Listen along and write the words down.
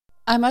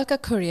I'm Alka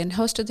Kurian,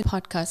 host of the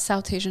podcast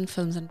South Asian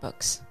Films and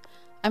Books.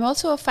 I'm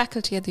also a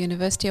faculty at the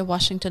University of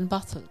Washington,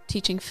 Bothell,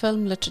 teaching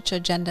film, literature,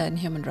 gender, and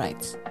human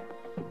rights.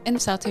 In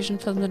South Asian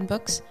Films and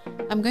Books,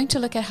 I'm going to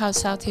look at how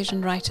South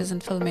Asian writers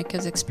and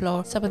filmmakers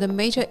explore some of the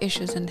major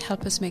issues and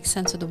help us make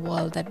sense of the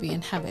world that we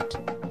inhabit.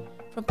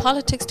 From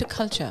politics to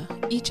culture,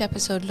 each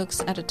episode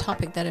looks at a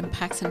topic that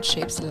impacts and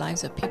shapes the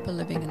lives of people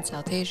living in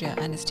South Asia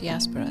and its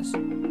diasporas.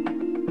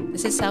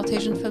 This is South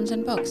Asian Films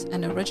and Books,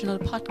 an original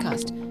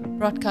podcast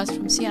broadcast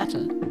from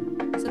Seattle.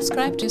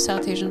 Subscribe to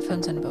South Asian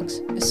Films and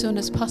Books as soon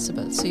as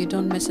possible so you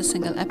don't miss a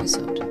single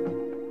episode.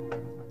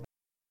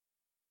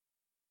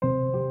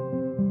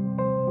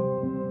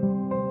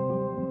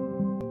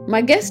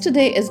 My guest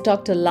today is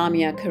Dr.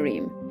 Lamia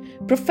Karim,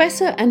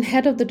 professor and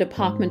head of the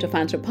Department of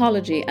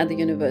Anthropology at the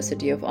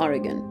University of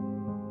Oregon.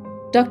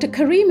 Dr.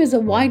 Karim is a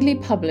widely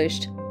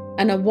published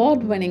and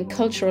award-winning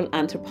cultural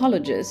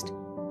anthropologist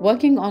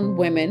working on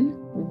women,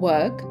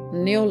 work,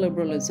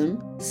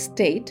 neoliberalism,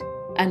 state,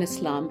 and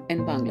Islam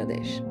in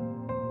Bangladesh.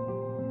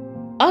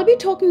 I'll be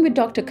talking with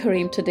Dr.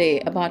 Karim today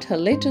about her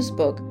latest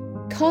book,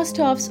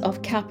 Castoffs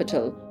of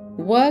Capital,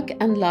 Work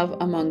and Love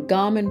Among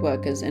Garment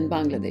Workers in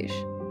Bangladesh.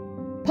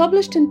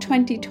 Published in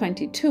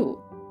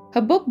 2022,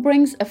 her book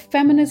brings a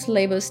feminist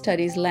labor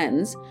studies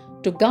lens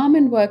to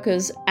garment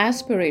workers'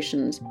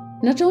 aspirations,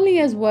 not only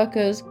as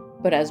workers,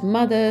 but as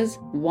mothers,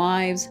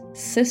 wives,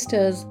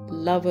 sisters,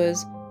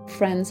 lovers,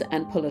 friends,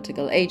 and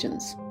political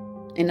agents.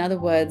 In other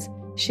words,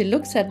 she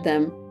looks at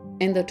them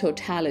in the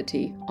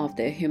totality of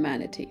their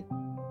humanity.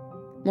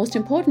 Most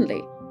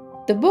importantly,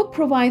 the book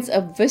provides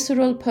a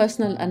visceral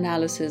personal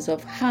analysis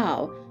of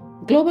how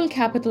global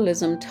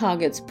capitalism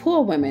targets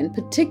poor women,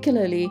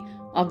 particularly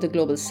of the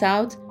global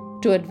south,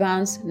 to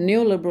advance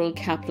neoliberal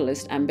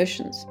capitalist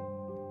ambitions.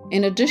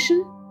 In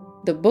addition,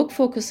 the book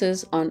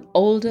focuses on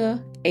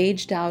older,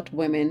 aged-out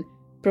women,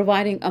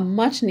 providing a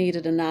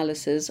much-needed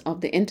analysis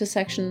of the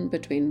intersection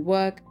between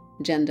work,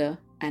 gender,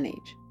 and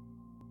age.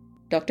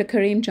 Dr.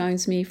 Karim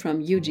joins me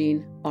from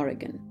Eugene,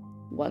 Oregon.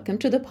 Welcome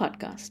to the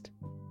podcast.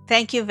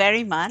 Thank you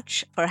very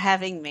much for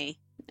having me.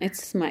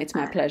 It's my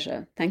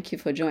pleasure. Thank you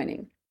for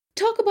joining.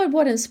 Talk about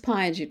what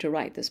inspired you to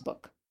write this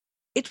book.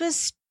 It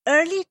was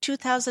early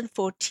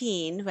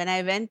 2014 when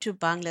I went to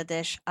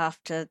Bangladesh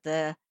after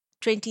the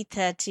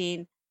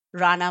 2013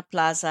 Rana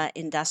Plaza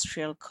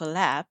industrial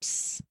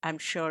collapse. I'm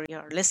sure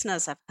your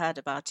listeners have heard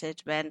about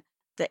it, when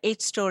the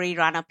 8-story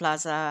Rana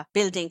Plaza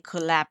building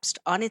collapsed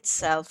on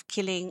itself,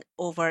 killing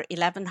over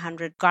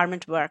 1,100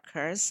 garment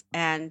workers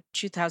and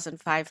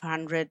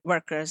 2,500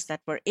 workers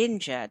that were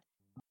injured.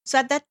 So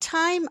at that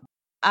time,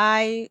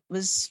 I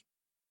was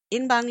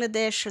in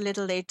Bangladesh a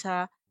little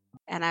later,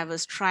 and I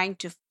was trying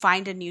to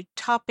find a new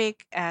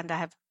topic, and I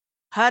have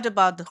heard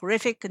about the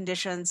horrific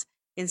conditions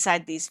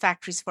inside these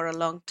factories for a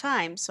long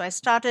time. So I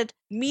started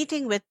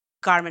meeting with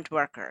garment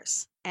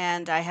workers,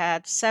 and I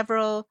had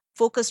several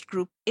focused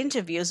group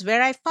interviews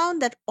where I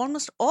found that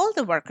almost all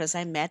the workers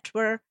I met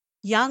were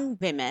young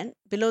women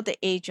below the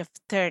age of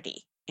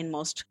 30 in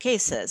most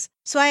cases.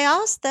 So I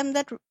asked them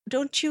that,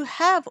 don't you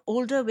have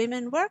older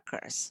women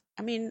workers?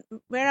 I mean,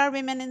 where are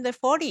women in their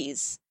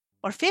 40s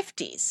or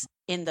 50s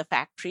in the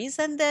factories?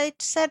 And they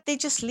said they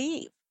just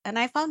leave. And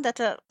I found that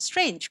a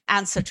strange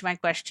answer to my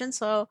question.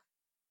 So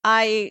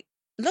I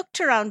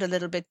looked around a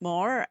little bit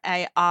more.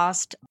 I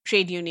asked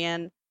trade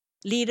union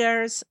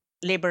leaders,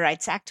 labor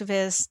rights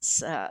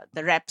activists,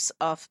 the reps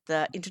of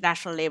the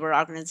International Labor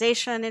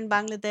Organization in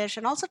Bangladesh,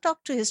 and also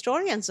talked to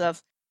historians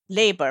of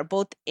labor,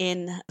 both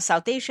in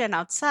South Asia and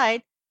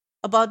outside,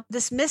 about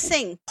this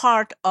missing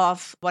part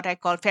of what I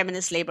call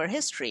feminist labor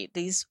history.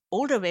 These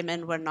older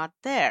women were not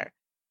there.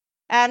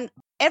 And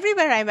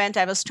everywhere I went,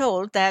 I was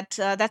told that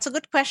that's a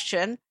good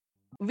question.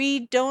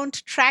 We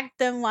don't track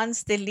them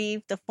once they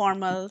leave the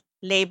formal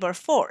labor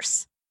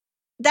force.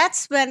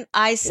 That's when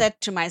I said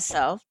to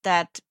myself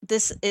that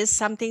this is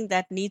something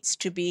that needs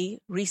to be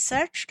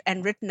researched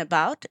and written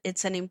about.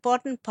 It's an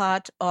important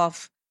part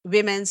of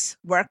women's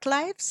work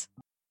lives.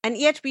 And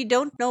yet we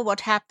don't know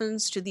what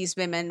happens to these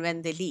women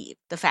when they leave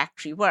the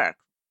factory work.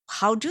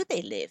 How do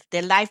they live?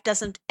 Their life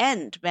doesn't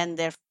end when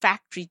their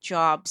factory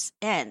jobs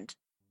end.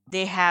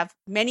 They have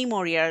many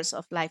more years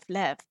of life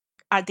left.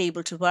 Are they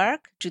able to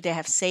work? Do they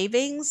have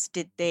savings?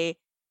 Did they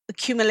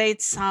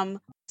accumulate some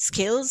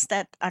skills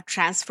that are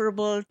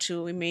transferable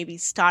to maybe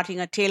starting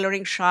a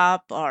tailoring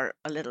shop or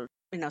a little,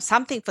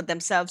 something for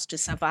themselves to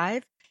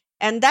survive?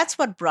 And that's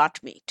what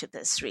brought me to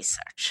this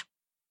research.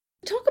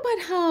 Talk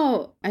about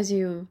how, as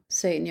you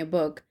say in your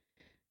book,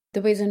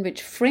 the ways in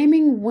which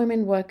framing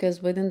women workers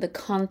within the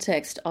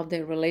context of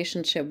their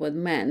relationship with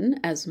men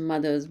as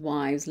mothers,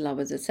 wives,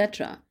 lovers,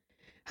 etc.,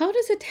 how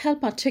does it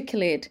help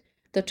articulate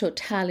the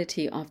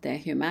totality of their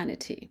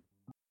humanity?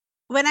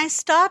 When I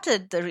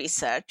started the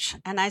research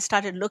and I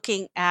started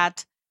looking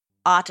at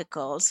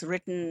articles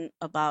written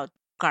about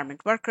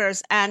garment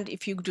workers, and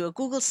if you do a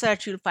Google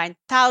search, you'll find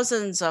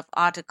thousands of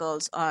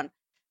articles on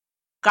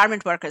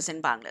garment workers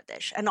in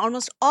Bangladesh. And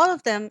almost all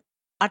of them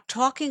are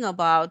talking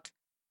about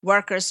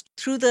workers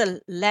through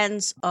the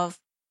lens of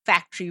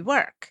factory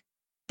work.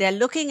 they're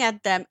looking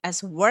at them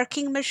as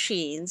working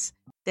machines.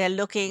 They're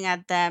looking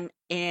at them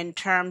in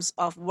terms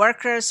of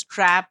workers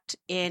trapped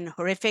in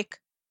horrific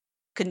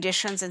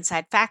conditions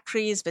inside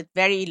factories with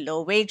very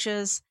low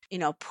wages,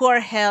 poor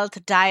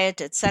health,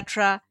 diet,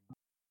 etc.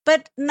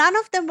 But none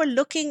of them were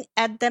looking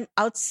at them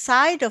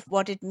outside of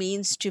what it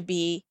means to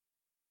be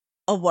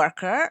a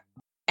worker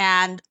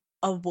and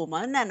a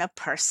woman and a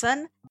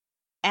person.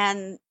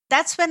 And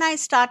that's when I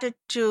started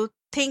to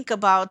think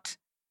about,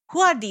 who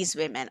are these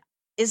women?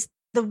 Is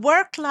the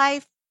work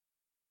life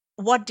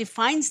what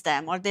defines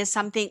them, or there's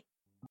something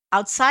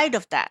outside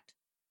of that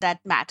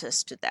that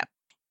matters to them?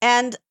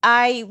 And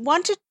I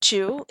wanted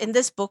to, in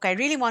this book, I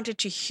really wanted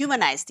to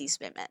humanize these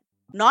women,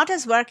 not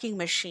as working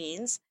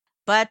machines,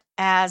 but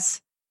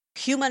as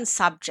human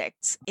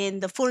subjects in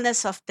the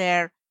fullness of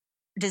their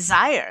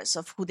desires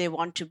of who they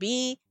want to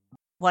be,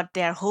 what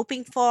they're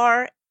hoping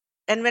for.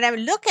 And when I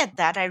look at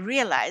that, I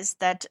realize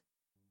that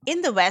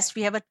in the West,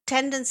 we have a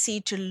tendency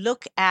to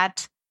look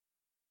at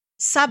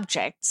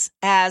subjects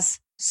as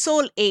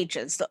sole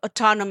agents, the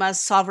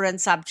autonomous, sovereign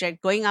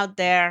subject going out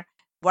there,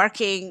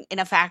 working in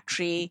a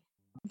factory,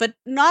 but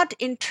not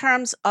in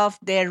terms of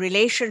their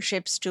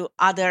relationships to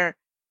other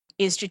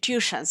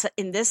institutions.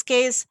 In this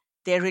case,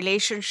 their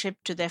relationship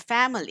to their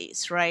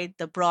families, right?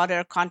 The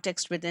broader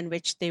context within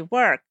which they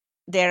work,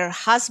 their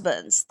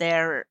husbands,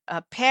 their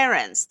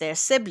parents, their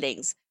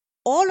siblings.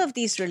 All of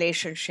these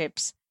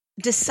relationships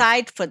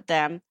decide for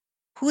them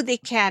who they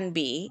can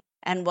be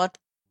and what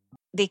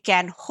they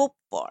can hope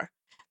for,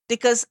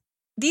 because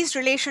these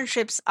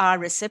relationships are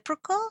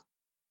reciprocal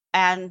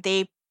and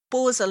they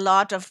pose a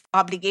lot of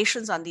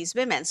obligations on these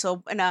women. So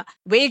when a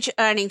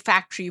wage-earning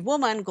factory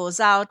woman goes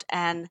out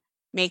and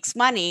makes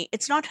money,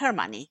 it's not her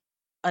money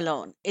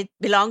alone. It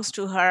belongs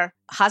to her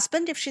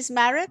husband if she's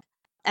married,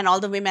 and all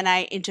the women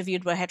I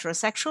interviewed were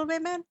heterosexual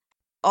women.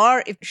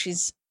 Or if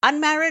she's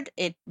unmarried,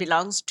 it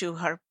belongs to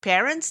her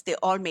parents. They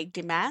all make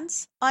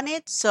demands on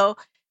it. So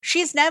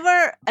she's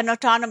never an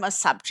autonomous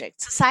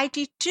subject.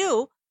 Society,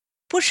 too,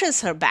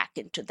 pushes her back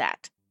into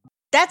that.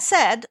 That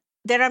said,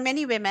 there are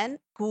many women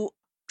who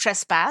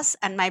trespass,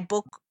 and my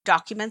book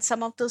documents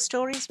some of those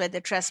stories where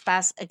they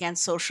trespass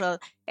against social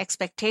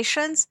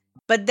expectations,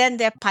 but then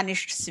they're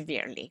punished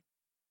severely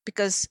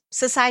because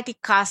society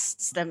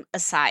casts them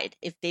aside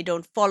if they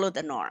don't follow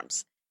the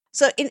norms.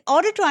 So in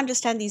order to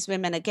understand these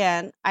women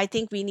again, I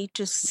think we need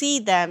to see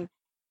them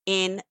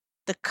in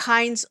the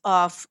kinds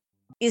of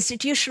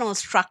institutional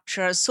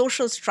structures,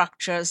 social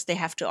structures they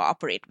have to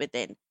operate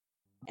within.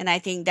 And I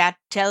think that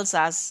tells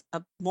us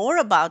more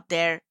about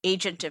their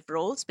agentive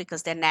roles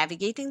because they're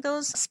navigating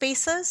those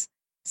spaces,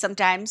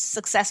 sometimes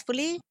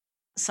successfully,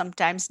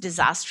 sometimes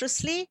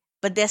disastrously,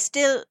 but they're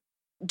still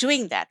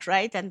doing that,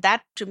 right? And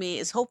that to me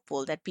is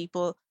hopeful, that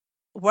people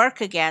work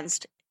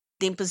against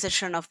the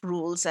imposition of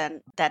rules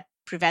and that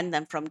prevent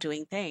them from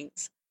doing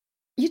things.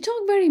 You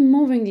talk very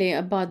movingly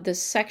about the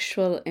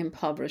sexual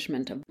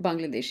impoverishment of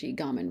Bangladeshi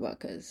garment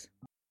workers.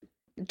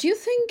 Do you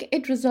think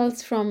it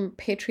results from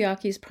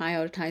patriarchy's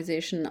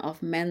prioritization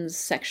of men's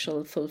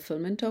sexual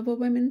fulfillment over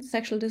women's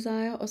sexual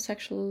desire or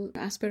sexual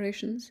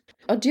aspirations?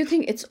 Or do you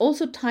think it's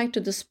also tied to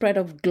the spread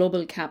of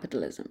global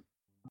capitalism?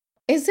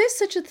 Is there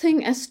such a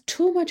thing as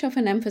too much of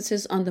an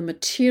emphasis on the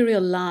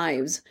material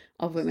lives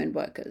of women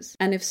workers?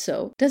 And if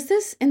so, does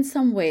this in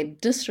some way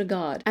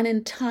disregard an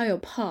entire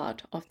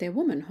part of their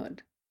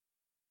womanhood?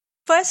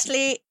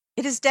 Firstly,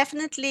 it is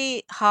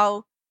definitely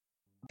how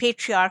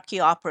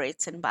patriarchy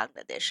operates in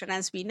Bangladesh. And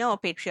as we know,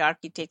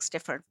 patriarchy takes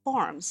different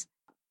forms.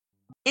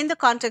 In the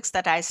context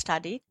that I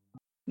studied,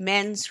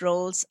 men's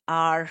roles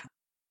are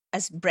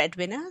as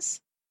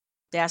breadwinners.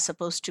 They are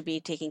supposed to be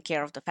taking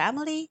care of the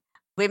family.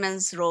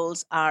 Women's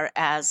roles are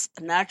as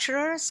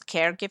nurturers,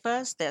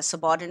 caregivers. They're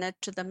subordinate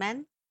to the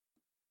men.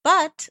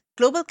 But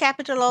global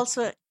capital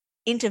also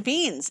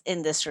intervenes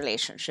in this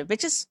relationship,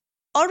 which is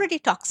already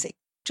toxic,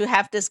 to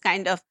have this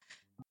kind of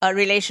a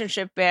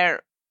relationship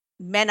where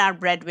men are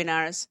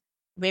breadwinners,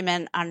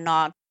 women are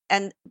not.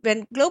 And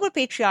when global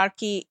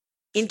patriarchy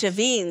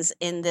intervenes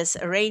in this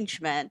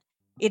arrangement,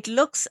 it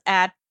looks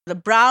at the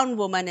brown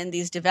woman in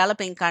these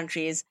developing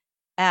countries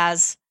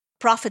as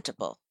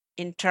profitable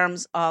in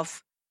terms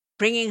of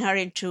bringing her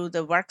into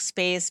the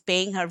workspace,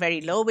 paying her very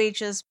low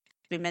wages.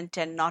 Women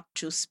tend not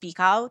to speak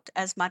out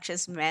as much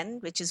as men,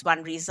 which is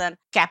one reason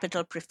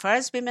capital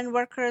prefers women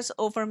workers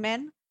over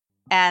men.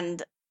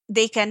 And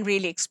they can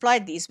really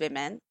exploit these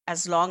women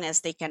as long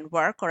as they can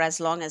work or as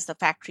long as the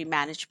factory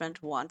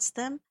management wants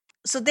them.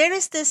 So there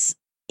is this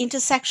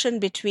intersection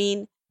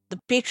between the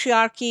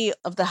patriarchy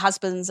of the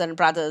husbands and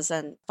brothers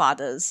and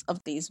fathers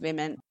of these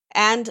women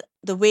and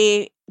the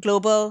way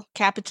global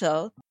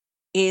capital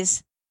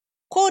is,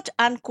 quote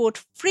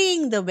unquote,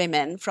 freeing the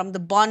women from the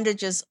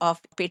bondages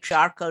of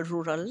patriarchal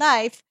rural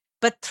life,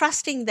 but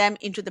thrusting them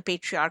into the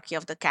patriarchy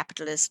of the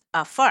capitalist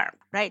firm,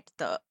 right?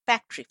 The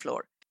factory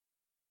floor.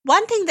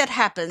 One thing that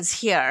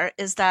happens here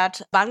is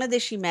that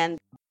Bangladeshi men,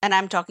 and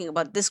I'm talking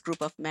about this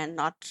group of men,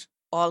 not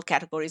all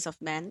categories of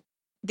men,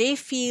 they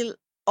feel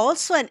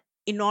also an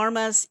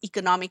enormous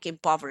economic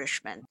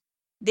impoverishment.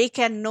 They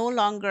can no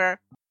longer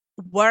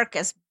work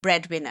as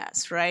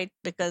breadwinners, right?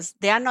 Because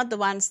they are not the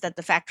ones that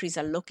the factories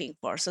are looking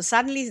for. So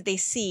suddenly they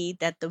see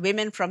that the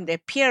women from their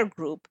peer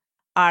group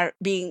are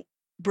being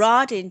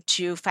brought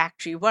into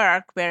factory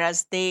work,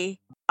 whereas they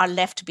are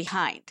left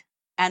behind.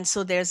 And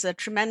so there's a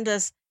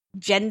tremendous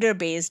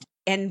gender-based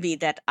envy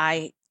that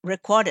I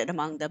recorded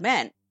among the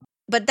men.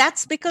 But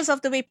that's because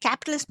of the way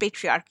capitalist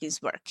patriarchy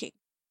is working.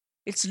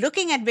 It's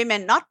looking at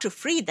women not to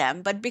free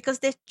them, but because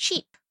they're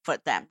cheap for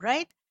them,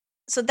 right?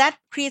 So that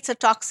creates a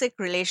toxic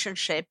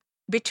relationship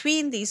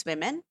between these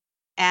women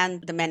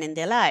and the men in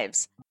their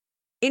lives.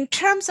 In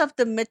terms of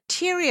the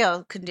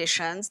material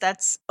conditions,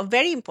 that's a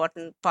very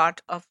important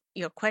part of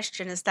your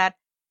question, is that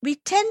we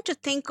tend to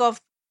think of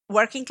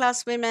working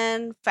class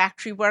women,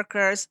 factory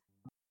workers,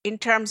 in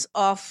terms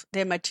of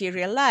their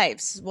material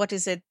lives. What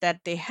is it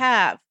that they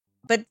have?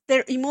 But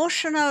their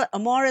emotional,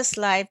 amorous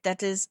life,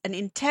 that is an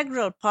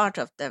integral part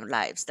of their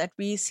lives that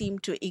we seem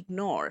to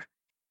ignore.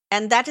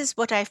 And that is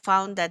what I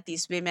found that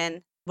these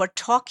women were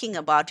talking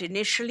about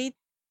initially.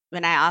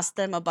 When I asked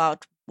them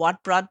about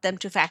what brought them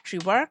to factory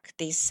work,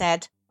 they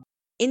said,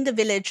 in the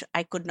village,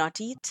 I could not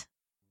eat.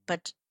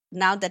 But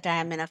now that I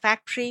am in a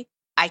factory,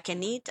 I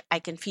can eat, I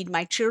can feed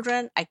my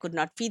children. I could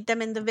not feed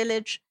them in the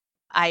village.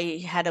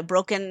 I had a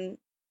broken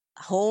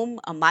home,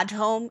 a mud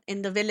home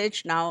in the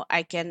village. Now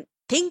I can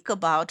think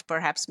about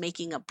perhaps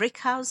making a brick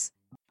house.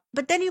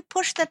 But then you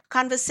push that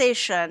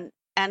conversation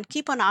and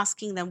keep on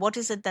asking them, what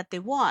is it that they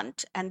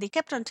want? And they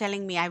kept on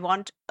telling me, I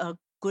want a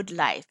good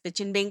life, which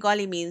in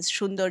Bengali means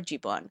Sundar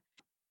Jibon.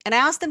 And I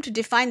asked them to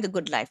define the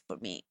good life for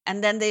me.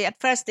 And then at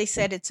first they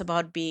said it's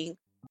about being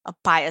a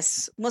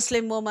pious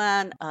Muslim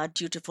woman, a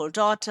dutiful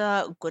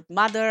daughter, a good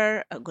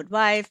mother, a good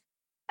wife.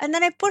 And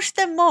then I pushed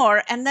them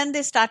more. And then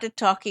they started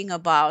talking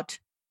about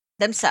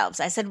themselves.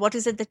 I said, what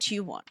is it that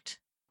you want?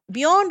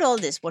 Beyond all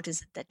this, what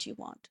is it that you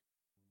want?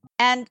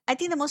 And I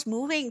think the most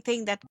moving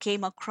thing that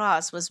came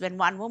across was when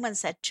one woman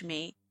said to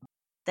me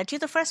that you're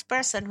the first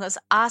person who has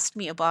asked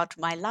me about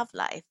my love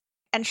life.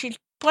 And she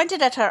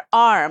pointed at her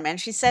arm and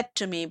she said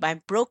to me,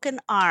 my broken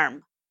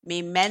arm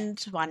may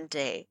mend one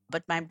day,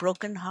 but my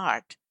broken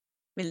heart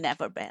will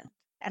never bend.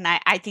 And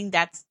I think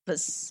that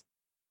was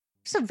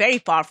a very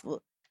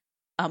powerful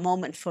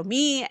moment for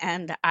me.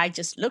 And I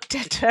just looked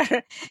at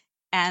her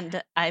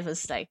and I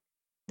was like,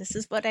 this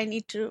is what I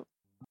need to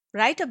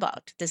write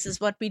about. This is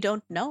what we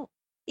don't know.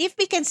 If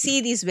we can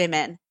see these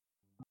women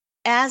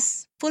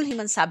as full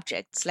human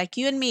subjects, like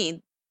you and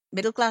me,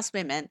 middle class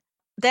women,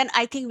 then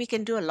I think we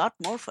can do a lot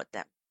more for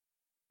them.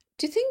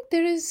 Do you think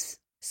there is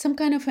some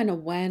kind of an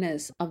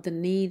awareness of the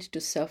need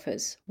to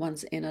surface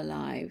one's inner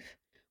life,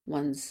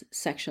 one's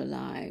sexual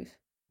life,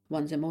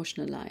 one's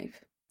emotional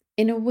life,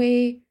 in a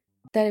way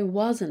that it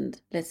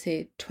wasn't, let's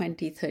say,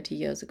 20, 30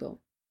 years ago?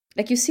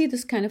 Like you see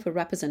this kind of a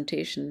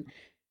representation,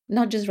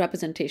 not just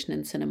representation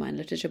in cinema and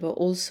literature, but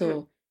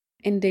also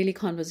in daily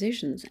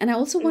conversations. And I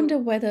also wonder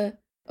whether,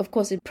 of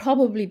course, it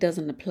probably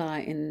doesn't apply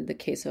in the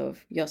case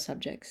of your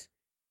subjects,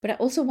 but I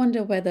also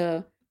wonder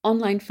whether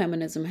online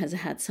feminism has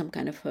had some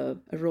kind of a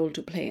role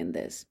to play in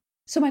this.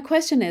 So my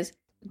question is,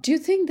 do you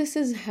think this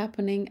is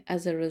happening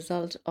as a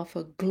result of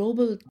a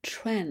global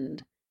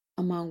trend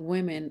among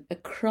women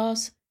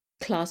across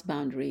class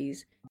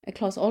boundaries,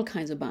 across all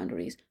kinds of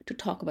boundaries, to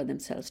talk about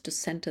themselves, to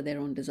center their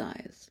own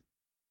desires?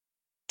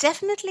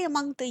 Definitely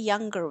among the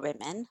younger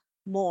women,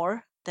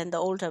 more than the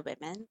older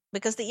women,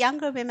 because the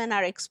younger women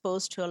are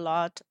exposed to a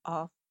lot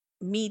of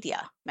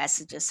media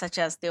messages, such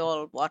as they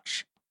all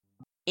watch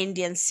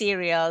Indian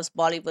serials,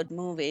 Bollywood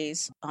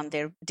movies on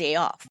their day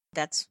off.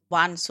 That's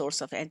one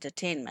source of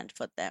entertainment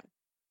for them.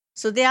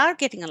 So they are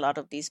getting a lot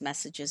of these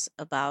messages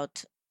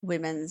about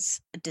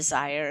women's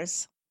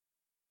desires,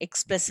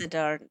 explicit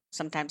or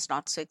sometimes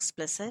not so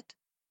explicit.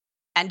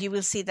 And you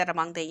will see that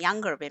among the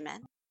younger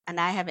women, and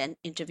I have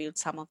interviewed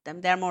some of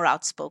them, they're more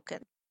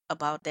outspoken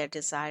about their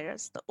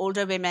desires. The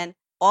older women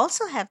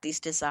also have these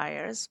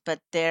desires, but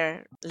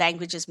their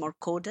language is more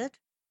coded.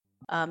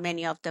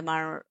 Many of them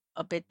are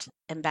a bit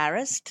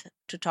embarrassed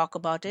to talk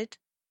about it,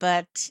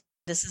 but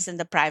this is in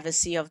the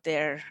privacy of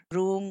their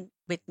room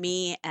with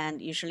me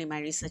and usually my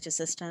research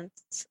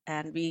assistants.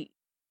 And we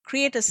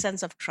create a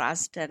sense of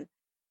trust and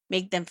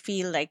make them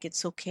feel like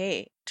it's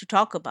okay to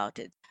talk about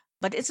it.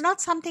 But it's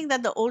not something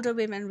that the older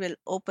women will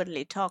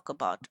openly talk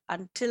about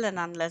until and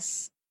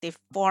unless they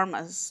form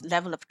a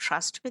level of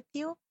trust with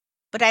you.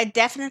 But I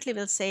definitely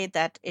will say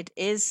that it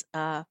is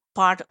a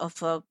part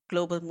of a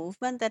global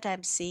movement that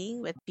I'm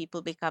seeing, with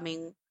people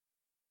becoming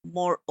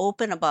more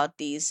open about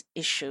these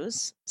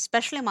issues,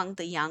 especially among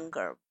the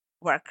younger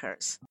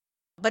workers.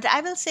 But I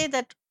will say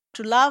that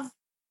to love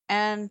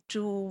and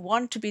to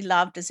want to be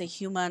loved is a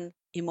human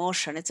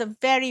emotion. It's a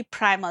very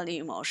primal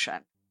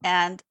emotion.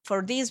 And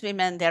for these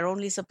women, they're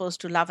only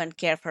supposed to love and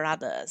care for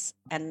others.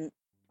 And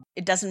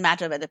it doesn't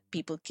matter whether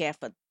people care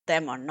for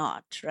them or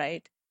not,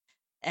 right?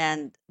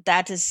 And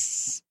that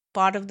is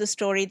part of the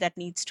story that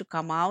needs to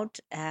come out.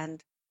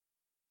 And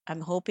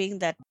I'm hoping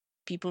that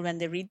people, when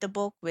they read the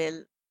book,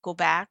 will go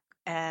back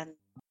and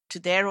to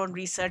their own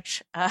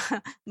research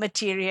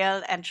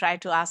material and try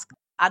to ask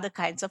other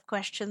kinds of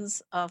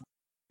questions of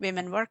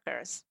women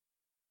workers.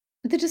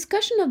 The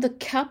discussion of the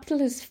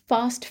capitalist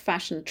fast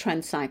fashion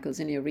trend cycles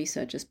in your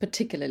research is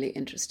particularly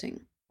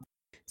interesting,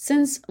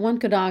 since one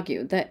could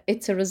argue that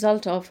it's a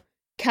result of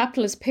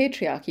capitalist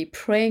patriarchy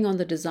preying on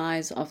the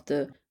desires of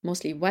the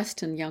mostly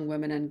Western young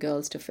women and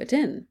girls to fit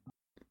in,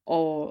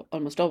 or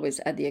almost always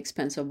at the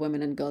expense of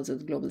women and girls of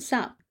the global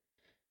South.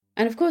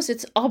 And of course,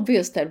 it's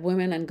obvious that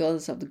women and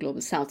girls of the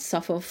global South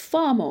suffer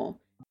far more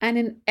and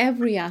in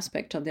every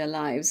aspect of their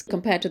lives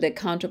compared to their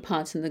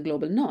counterparts in the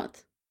global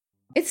North.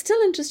 It's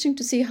still interesting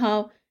to see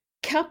how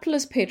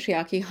capitalist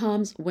patriarchy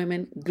harms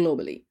women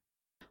globally.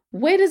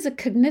 Where does the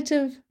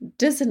cognitive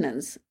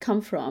dissonance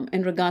come from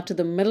in regard to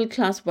the middle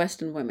class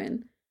Western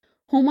women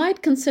who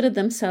might consider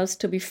themselves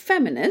to be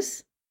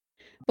feminists,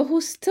 but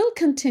who still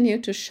continue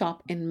to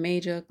shop in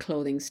major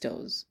clothing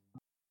stores?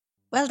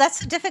 Well,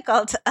 that's a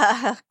difficult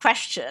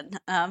question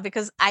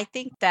because I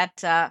think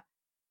that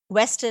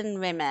Western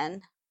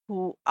women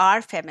who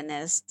are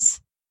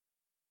feminists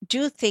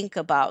do think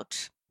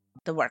about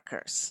the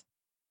workers,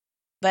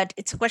 but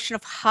it's a question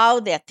of how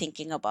they're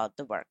thinking about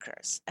the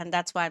workers. And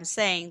that's why I'm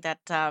saying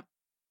that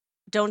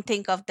don't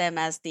think of them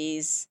as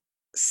these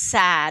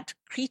sad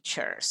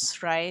creatures,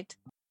 right,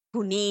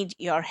 who need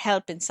your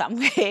help in some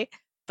way,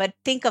 but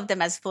think of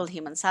them as full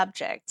human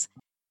subjects.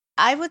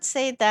 I would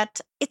say that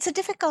it's a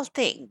difficult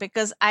thing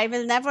because I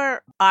will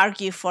never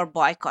argue for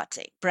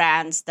boycotting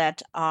brands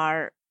that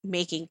are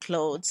making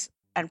clothes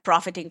and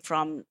profiting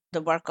from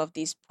the work of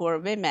these poor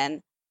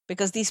women,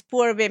 because these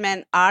poor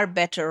women are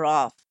better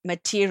off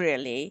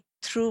materially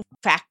through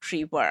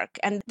factory work.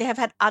 And they have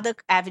had other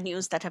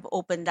avenues that have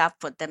opened up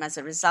for them as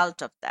a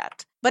result of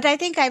that. But I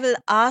think I will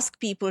ask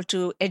people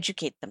to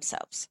educate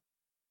themselves.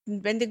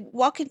 When they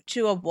walk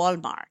into a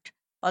Walmart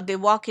or they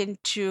walk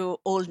into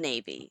Old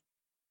Navy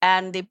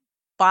and they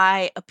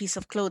buy a piece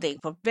of clothing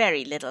for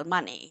very little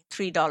money,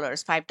 $3,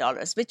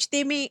 $5, which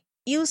they may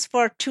use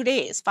for 2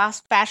 days.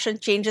 Fast fashion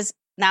changes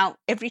now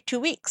every 2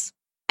 weeks,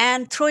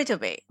 and throw it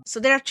away. So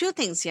there are two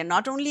things here.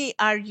 Not only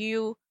are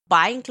you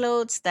buying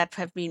clothes that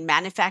have been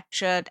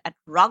manufactured at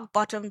rock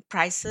bottom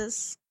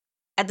prices,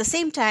 at the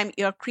same time,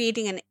 you're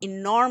creating an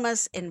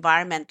enormous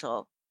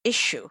environmental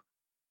issue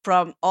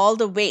from all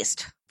the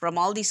waste from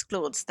all these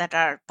clothes that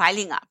are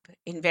piling up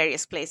in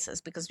various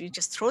places because we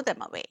just throw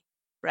them away,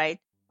 right?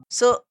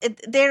 So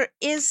there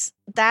is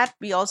that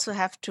we also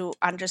have to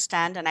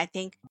understand. And I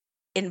think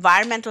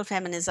environmental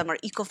feminism or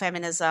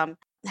ecofeminism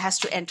has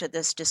to enter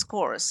this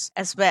discourse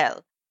as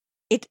well.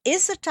 It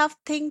is a tough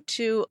thing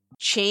to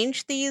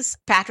change these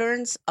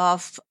patterns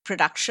of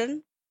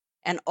production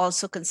and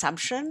also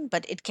consumption,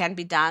 but it can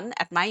be done.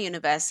 At my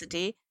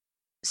university,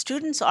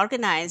 students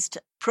organized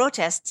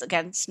protests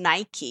against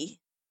Nike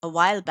a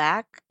while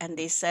back, and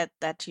they said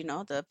that,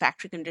 the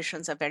factory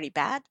conditions are very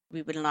bad.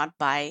 We will not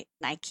buy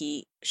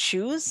Nike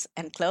shoes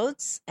and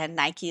clothes. And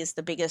Nike is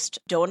the biggest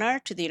donor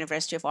to the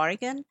University of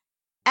Oregon.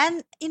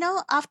 And,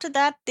 after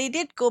that, they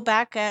did go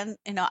back and,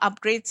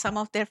 upgrade some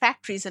of their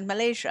factories in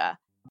Malaysia.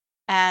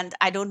 And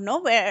I don't know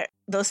where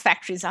those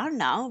factories are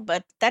now,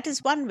 but that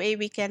is one way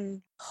we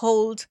can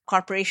hold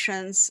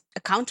corporations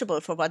accountable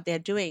for what they're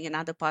doing in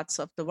other parts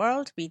of the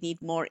world. We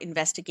need more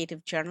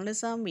investigative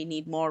journalism. We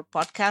need more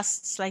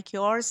podcasts like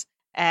yours,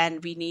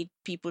 and we need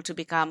people to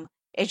become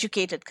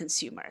educated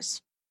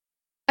consumers.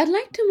 I'd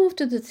like to move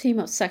to the theme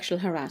of sexual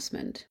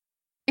harassment.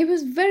 It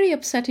was very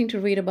upsetting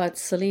to read about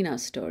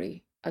Selena's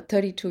story, a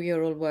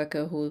 32-year-old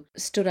worker who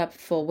stood up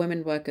for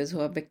women workers who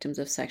are victims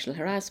of sexual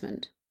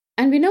harassment.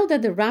 And we know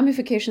that the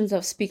ramifications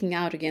of speaking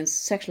out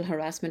against sexual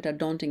harassment are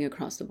daunting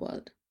across the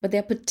world, but they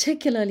are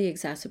particularly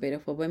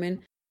exacerbated for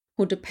women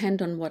who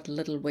depend on what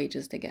little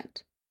wages they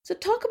get. So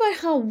talk about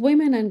how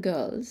women and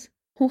girls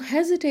who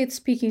hesitate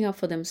speaking up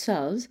for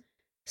themselves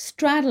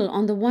straddle,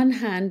 on the one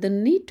hand, the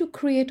need to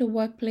create a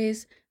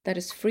workplace that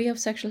is free of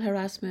sexual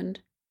harassment,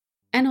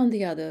 and on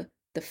the other,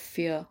 the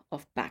fear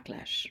of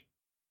backlash.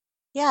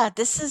 Yeah,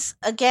 this is,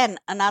 again,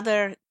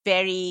 another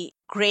very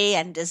gray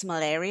and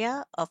dismal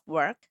area of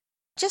work.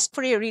 Just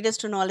for your readers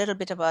to know a little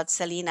bit about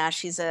Selena,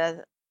 she's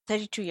a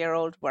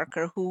 32-year-old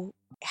worker who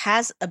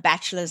has a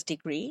bachelor's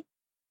degree.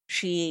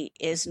 She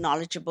is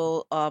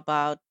knowledgeable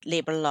about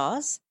labor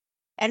laws,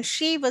 and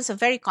she was a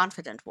very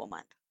confident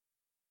woman.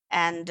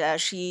 And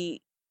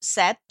she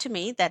said to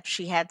me that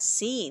she had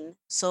seen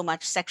so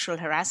much sexual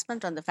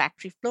harassment on the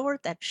factory floor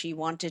that she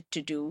wanted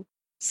to do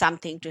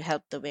something to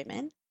help the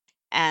women.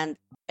 And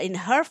in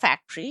her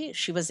factory,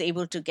 she was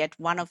able to get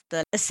one of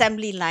the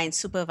assembly line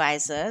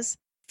supervisors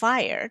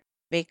fired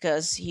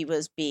because he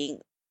was being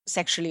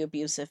sexually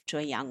abusive to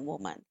a young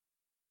woman.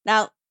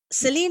 Now,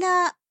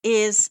 Selena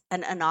is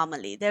an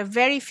anomaly. There are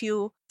very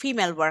few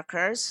female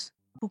workers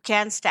who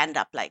can stand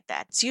up like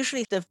that. It's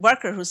usually the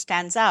worker who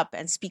stands up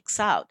and speaks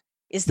out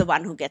is the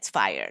one who gets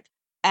fired.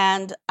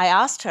 And I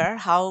asked her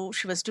how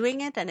she was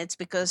doing it, and it's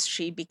because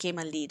she became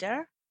a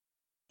leader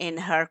in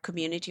her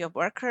community of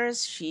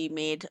workers. She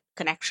made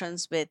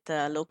connections with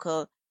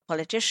local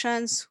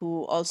politicians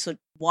who also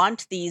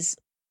want these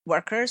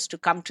workers to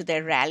come to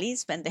their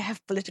rallies when they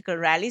have political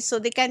rallies. So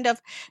they kind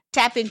of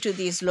tap into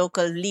these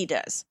local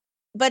leaders.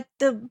 But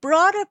the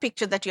broader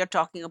picture that you're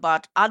talking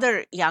about,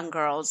 other young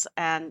girls,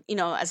 and,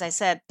 as I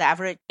said, the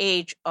average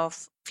age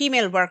of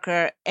female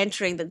worker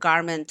entering the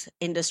garment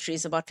industry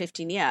is about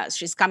 15 years.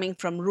 She's coming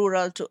from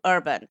rural to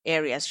urban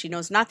areas. She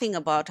knows nothing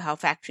about how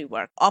factory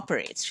work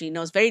operates. She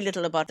knows very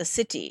little about the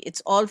city.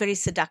 It's all very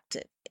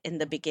seductive in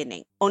the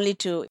beginning, only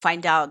to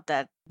find out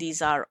that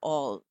these are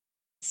all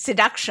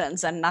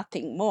seductions and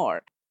nothing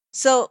more.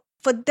 So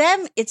for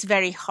them, it's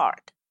very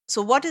hard.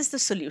 So what is the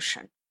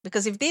solution?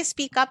 Because if they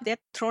speak up, they're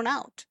thrown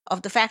out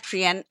of the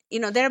factory. And,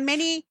 there are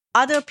many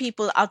other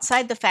people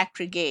outside the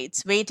factory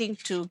gates waiting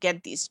to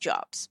get these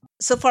jobs.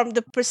 So from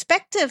the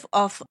perspective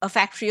of a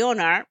factory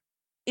owner,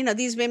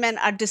 these women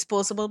are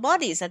disposable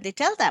bodies, and they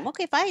tell them,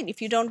 okay, fine,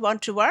 if you don't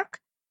want to work,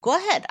 go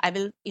ahead.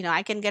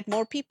 I can get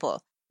more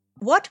people.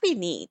 What we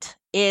need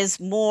is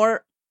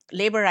more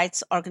labor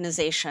rights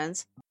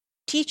organizations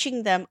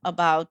teaching them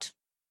about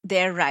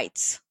their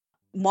rights,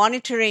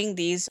 monitoring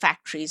these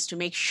factories to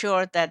make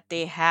sure that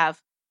they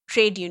have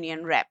trade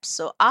union reps.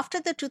 So after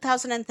the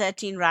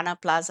 2013 Rana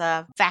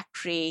Plaza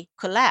factory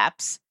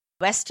collapse,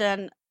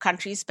 Western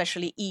countries,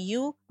 especially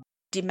EU,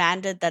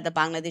 demanded that the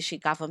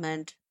Bangladeshi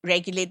government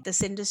regulate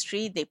this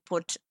industry. They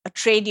put a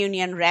trade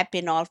union rep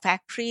in all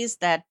factories,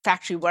 that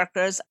factory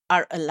workers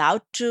are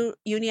allowed to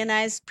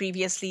unionize.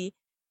 Previously,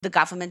 the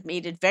government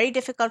made it very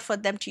difficult for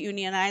them to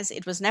unionize.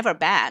 It was never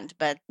banned,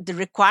 but the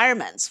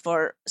requirements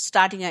for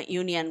starting a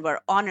union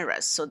were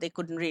onerous, so they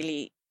couldn't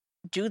really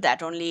do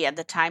that. Only at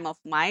the time of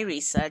my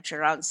research,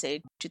 around,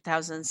 say,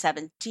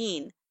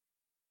 2017,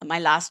 my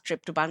last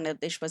trip to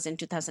Bangladesh was in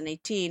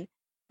 2018,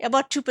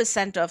 about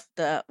 2% of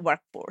the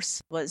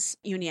workforce was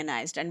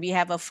unionized, and we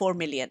have a 4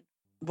 million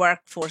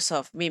workforce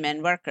of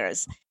women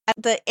workers.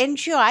 And the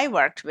NGO I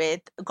worked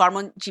with,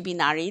 Karmajibi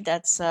Nari,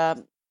 that's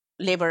a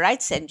labor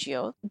rights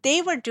NGO,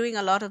 they were doing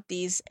a lot of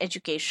these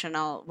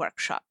educational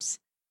workshops.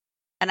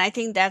 And I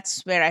think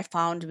that's where I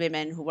found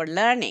women who were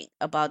learning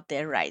about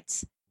their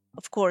rights.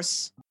 Of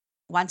course,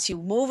 once you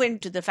move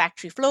into the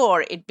factory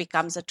floor, it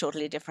becomes a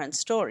totally different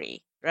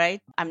story,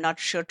 right? I'm not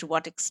sure to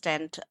what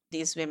extent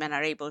these women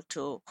are able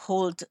to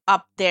hold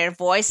up their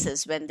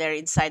voices when they're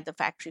inside the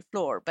factory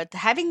floor. But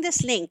having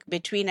this link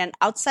between an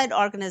outside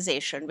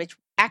organization, which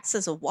acts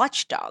as a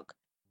watchdog,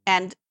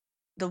 and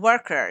the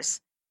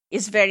workers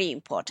is very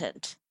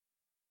important.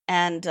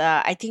 And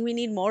I think we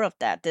need more of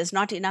that. There's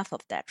not enough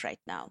of that right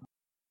now.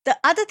 The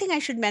other thing I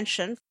should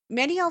mention,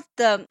 many of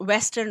the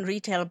Western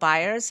retail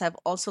buyers have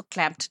also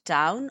clamped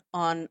down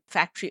on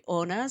factory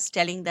owners,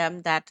 telling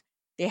them that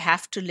they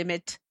have to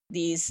limit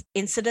these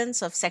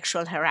incidents of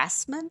sexual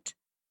harassment.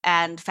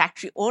 And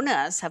factory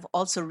owners have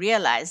also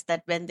realized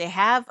that when they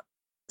have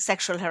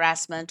sexual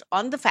harassment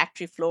on the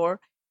factory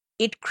floor,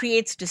 it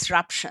creates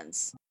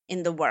disruptions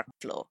in the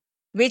workflow,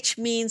 which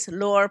means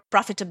lower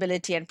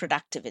profitability and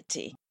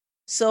productivity.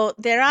 So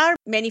there are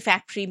many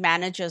factory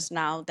managers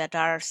now that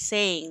are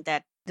saying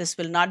that this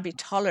will not be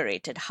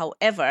tolerated.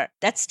 However,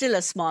 that's still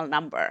a small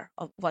number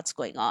of what's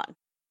going on.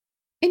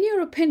 In your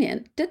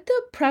opinion, did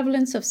the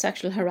prevalence of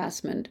sexual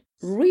harassment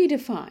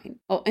redefine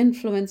or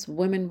influence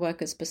women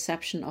workers'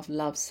 perception of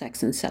love,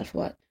 sex, and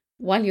self-worth?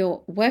 While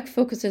your work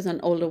focuses on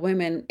older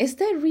women, is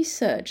there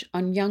research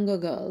on younger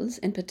girls,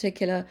 in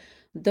particular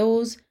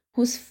those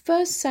whose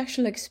first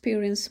sexual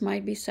experience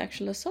might be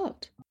sexual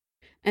assault?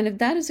 And if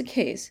that is the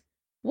case,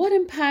 what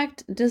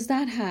impact does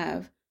that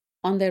have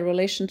on their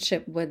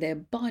relationship with their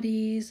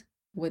bodies,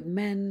 with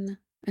men,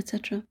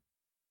 etc.?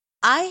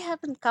 I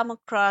haven't come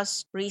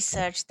across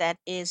research that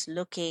is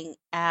looking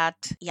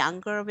at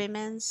younger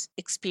women's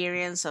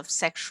experience of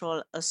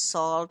sexual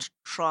assault,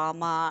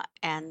 trauma,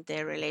 and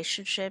their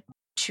relationship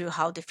to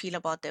how they feel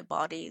about their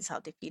bodies,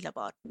 how they feel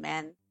about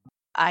men.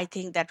 I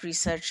think that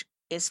research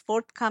is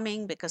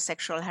forthcoming because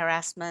sexual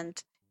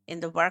harassment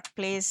in the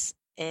workplace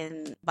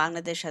in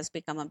Bangladesh has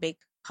become a big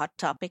hot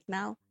topic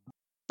now.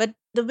 But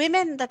the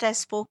women that I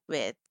spoke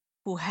with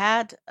who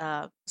had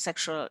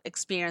sexual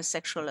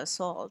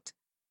assault,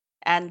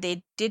 and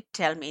they did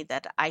tell me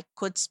that I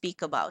could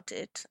speak about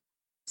it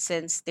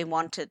since they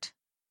wanted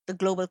the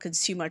global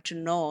consumer to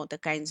know the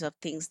kinds of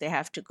things they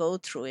have to go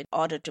through in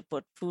order to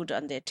put food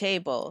on their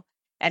table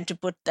and to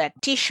put that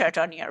t-shirt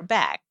on your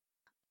back.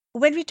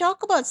 When we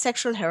talk about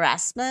sexual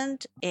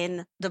harassment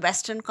in the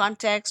Western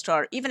context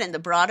or even in the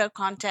broader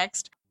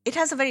context, it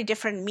has a very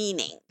different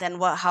meaning than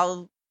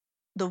how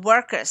the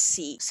workers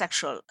see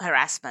sexual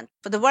harassment.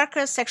 For the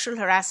workers, sexual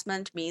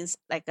harassment means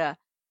like a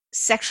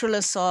sexual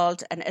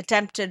assault, an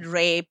attempted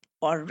rape,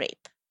 or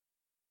rape.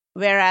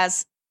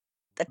 Whereas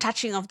the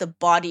touching of the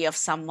body of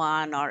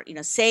someone or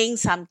saying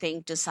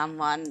something to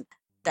someone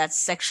that's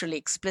sexually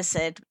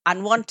explicit,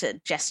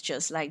 unwanted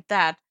gestures like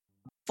that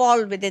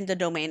fall within the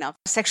domain of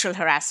sexual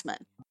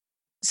harassment.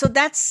 So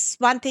that's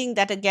one thing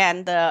that,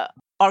 again, the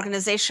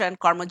organization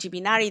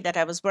Karmajibi Nari that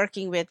I was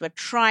working with were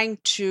trying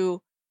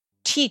to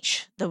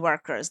teach the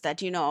workers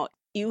that,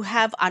 you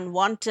have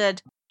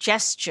unwanted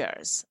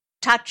gestures,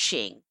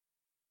 touching,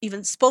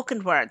 even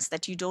spoken words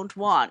that you don't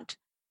want,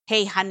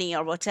 hey, honey,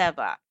 or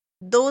whatever.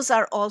 Those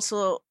are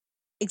also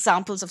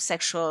examples of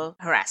sexual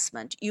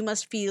harassment. You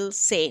must feel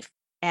safe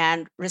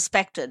and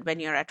respected when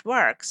you're at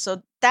work.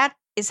 So that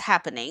is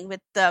happening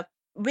with the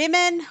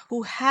women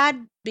who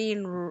had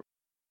been,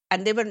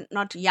 and they were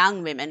not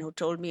young women who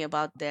told me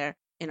about their,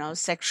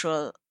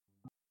 sexual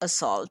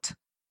assault.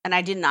 And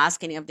I didn't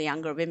ask any of the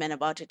younger women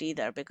about it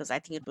either, because I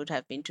think it would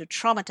have been too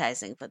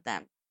traumatizing for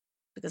them,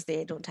 because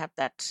they don't have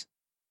that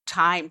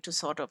time to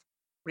sort of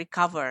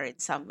recover in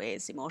some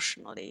ways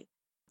emotionally.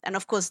 And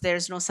of course,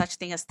 there's no such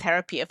thing as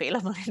therapy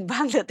available in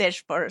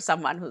Bangladesh for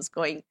someone who's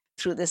going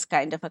through this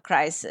kind of a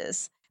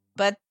crisis.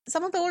 But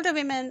some of the older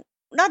women,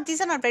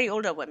 these are not very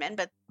older women,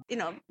 but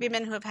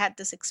women who have had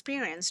this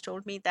experience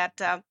told me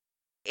that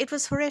it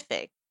was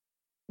horrific.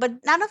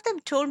 But none of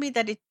them told me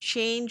that it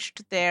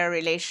changed their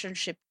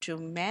relationship to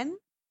men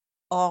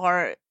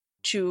or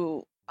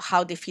to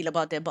how they feel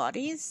about their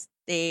bodies.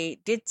 They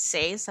did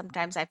say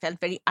sometimes I felt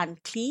very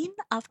unclean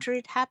after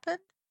it happened,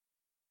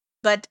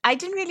 but I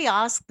didn't really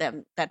ask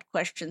them that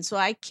question. So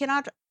I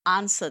cannot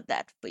answer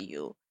that for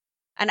you.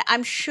 And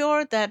I'm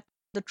sure that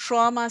the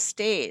trauma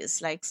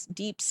stays like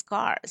deep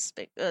scars,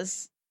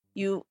 because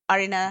you are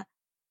in a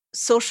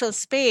social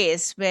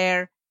space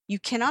where you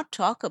cannot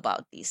talk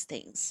about these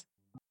things.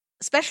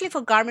 Especially for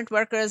garment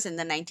workers in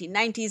the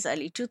 1990s,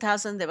 early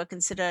 2000s, they were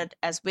considered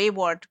as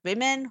wayward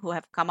women who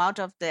have come out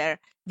of their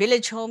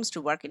village homes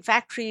to work in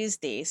factories.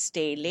 They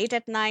stay late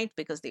at night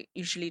because they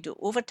usually do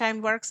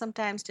overtime work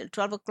sometimes till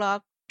 12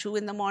 o'clock, 2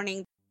 in the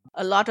morning.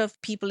 A lot of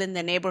people in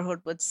the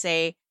neighborhood would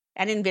say,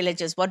 and in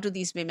villages, what do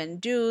these women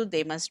do?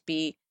 They must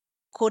be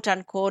quote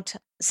unquote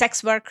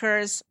sex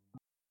workers.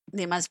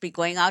 They must be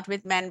going out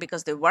with men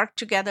because they work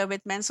together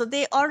with men. So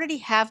they already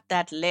have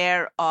that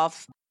layer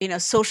of,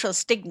 social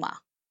stigma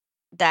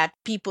that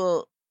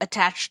people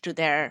attach to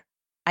their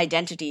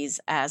identities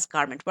as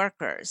garment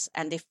workers,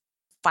 and they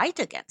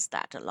fight against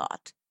that a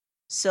lot.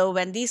 So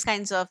when these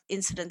kinds of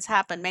incidents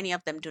happen, many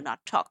of them do not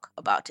talk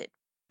about it.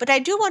 But I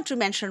do want to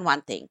mention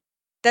one thing,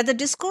 that the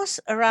discourse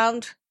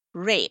around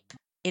rape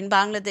in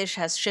Bangladesh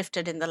has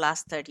shifted in the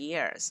last 30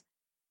 years.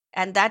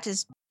 And that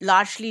is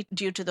largely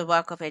due to the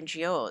work of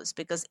NGOs,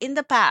 because in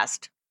the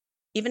past,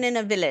 even in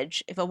a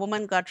village, if a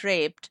woman got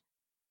raped,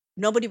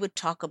 nobody would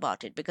talk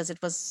about it because it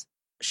was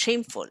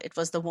shameful. It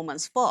was the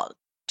woman's fault.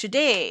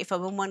 Today, if a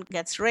woman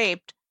gets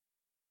raped,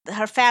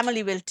 her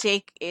family will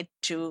take it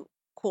to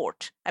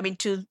court. I mean,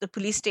 to the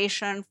police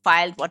station,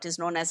 file what is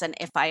known as an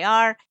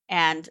FIR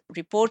and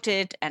report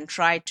it and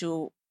try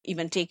to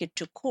even take it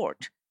to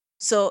court.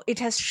 So it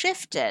has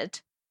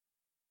shifted,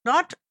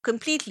 not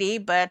completely,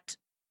 but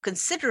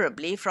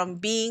considerably, from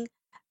being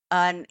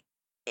an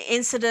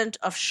incident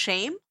of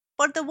shame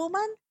for the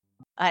woman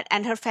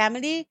and her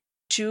family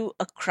to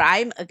a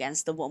crime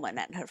against the woman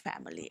and her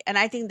family. And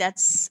I think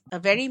that's a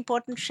very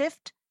important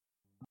shift.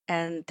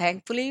 And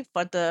thankfully,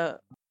 for the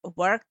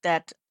work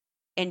that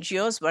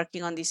NGOs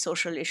working on these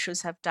social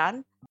issues have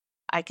done,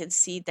 I can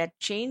see that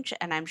change.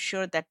 And I'm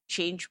sure that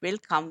change will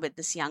come with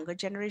this younger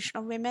generation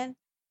of women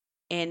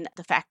in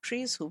the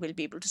factories who will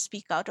be able to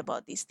speak out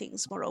about these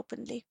things more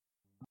openly.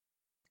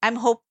 I'm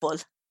hopeful.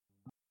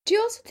 Do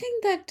you also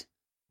think that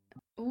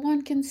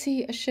one can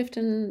see a shift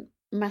in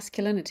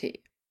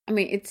masculinity? I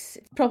mean, it's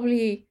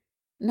probably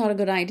not a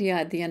good idea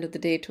at the end of the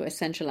day to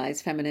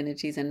essentialize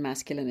femininities and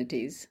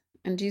masculinities.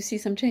 And do you see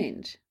some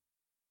change?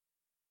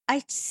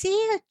 I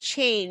see a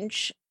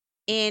change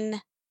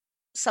in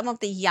some of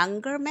the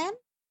younger men,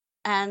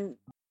 and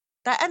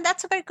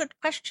that's a very good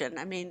question.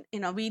 I mean,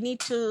 we need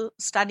to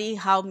study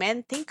how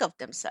men think of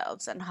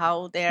themselves and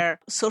how their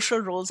social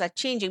roles are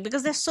changing,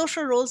 because their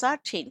social roles are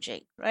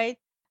changing, right?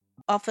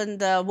 Often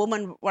the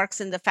woman works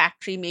in the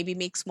factory, maybe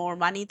makes more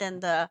money than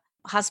the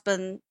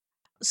husband.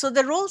 So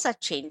the roles are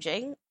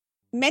changing.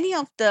 Many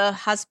of the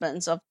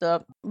husbands of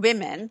the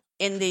women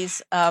in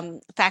these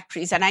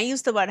factories, and I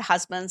use the word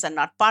husbands and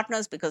not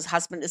partners because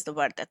husband is the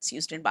word that's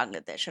used in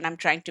Bangladesh. And I'm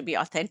trying to be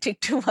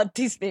authentic to what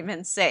these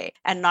women say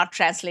and not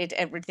translate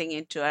everything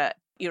into a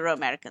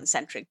Euro-American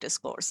centric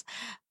discourse.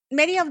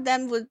 Many of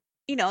them would,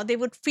 they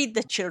would feed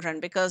the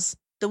children because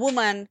the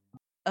woman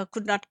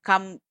could not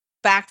come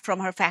back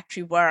from her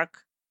factory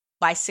work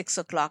by 6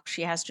 o'clock.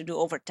 She has to do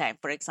overtime,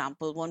 for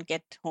example, won't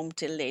get home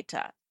till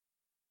later.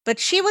 But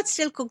she would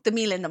still cook the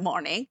meal in the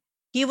morning.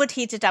 He would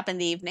heat it up in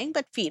the evening,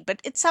 but feed. But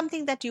it's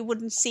something that you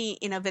wouldn't see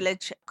in a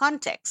village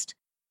context.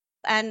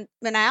 And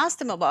when I asked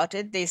them about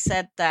it, they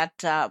said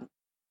that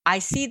I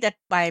see that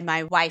by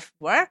my wife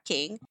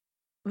working,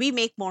 we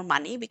make more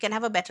money, we can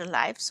have a better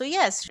life. So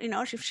yes,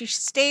 if she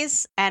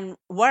stays and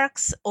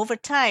works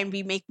overtime,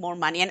 we make more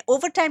money. And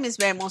overtime is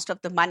where most of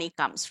the money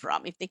comes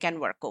from, if they can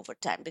work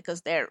overtime,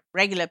 because their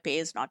regular pay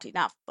is not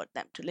enough for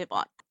them to live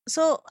on.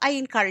 So I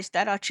encourage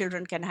that our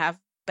children can have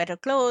better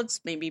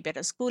clothes, maybe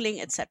better schooling,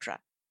 etc.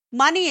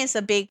 Money is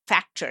a big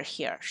factor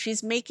here.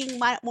 She's making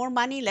more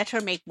money, let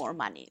her make more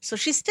money. So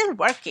she's still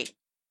working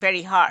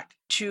very hard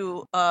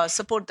to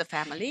support the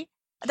family.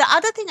 The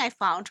other thing I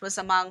found was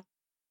among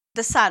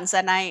the sons,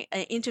 and I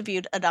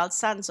interviewed adult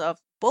sons of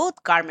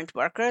both garment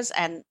workers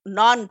and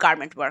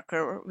non-garment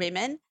worker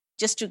women,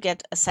 just to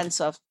get a sense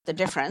of the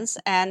difference.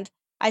 And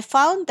I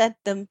found that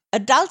the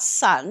adult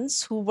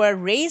sons who were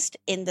raised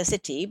in the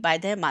city by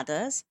their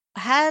mothers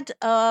had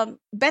a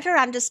better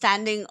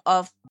understanding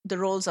of the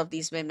roles of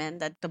these women,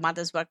 that the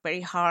mothers work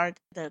very hard,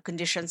 the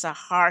conditions are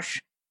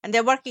harsh, and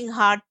they're working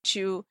hard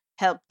to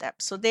help them.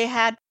 So they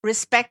had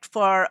respect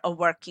for a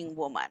working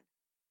woman.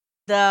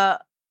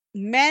 The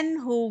men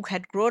who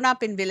had grown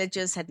up in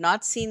villages had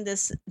not seen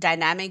this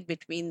dynamic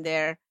between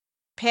their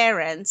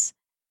parents,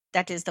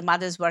 that is, the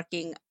mother's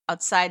working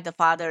outside, the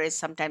father is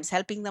sometimes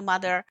helping the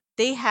mother.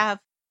 They have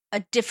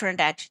a different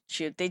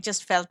attitude. They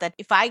just felt that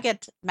if I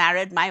get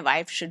married, my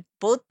wife should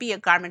both be a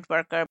garment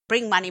worker,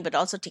 bring money, but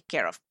also take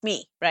care of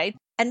me, right?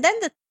 And then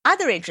the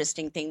other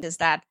interesting thing is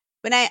that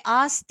when I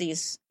asked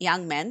these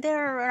young men,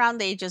 they're around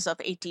the ages of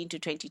 18 to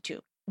 22,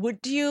 would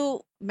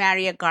you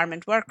marry a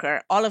garment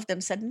worker? All of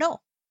them said no.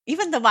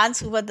 Even the ones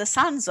who were the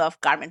sons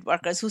of garment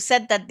workers, who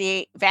said that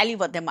they value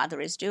what their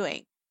mother is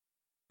doing.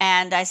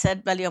 And I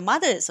said, well, your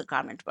mother is a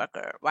garment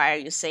worker. Why are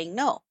you saying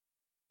no?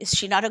 Is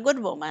she not a good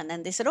woman?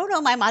 And they said, oh, no,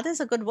 my mother is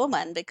a good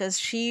woman because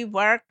she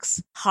works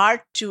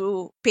hard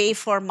to pay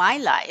for my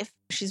life.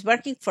 She's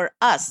working for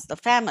us, the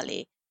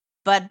family.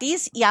 But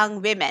these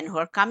young women who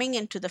are coming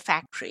into the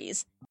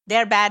factories,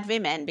 they're bad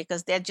women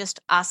because they're just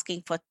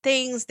asking for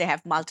things. They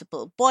have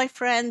multiple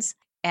boyfriends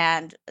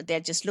and they're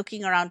just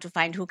looking around to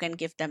find who can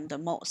give them the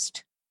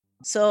most.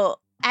 So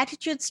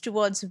attitudes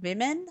towards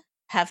women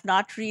have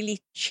not really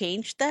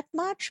changed that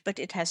much, but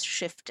it has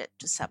shifted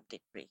to some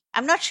degree.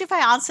 I'm not sure if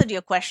I answered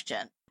your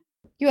question.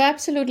 You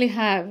absolutely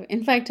have.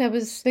 In fact, I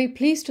was very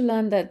pleased to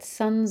learn that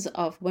sons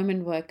of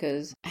women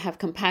workers have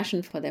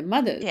compassion for their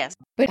mothers. Yes.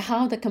 But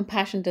how the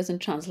compassion doesn't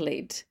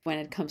translate when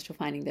it comes to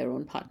finding their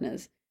own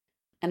partners.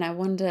 And I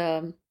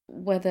wonder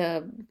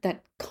whether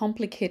that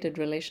complicated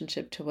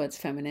relationship towards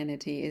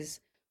femininity is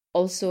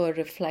also a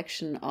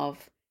reflection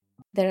of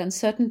their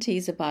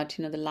uncertainties about,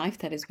 the life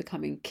that is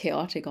becoming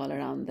chaotic all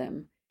around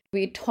them.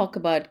 We talk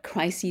about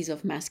crises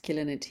of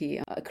masculinity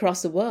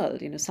across the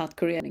world, South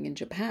Korea, in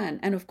Japan,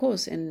 and of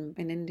course in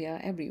India,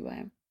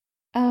 everywhere.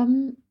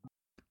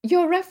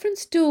 Your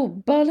reference to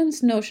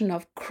Berlin's notion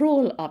of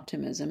cruel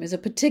optimism is a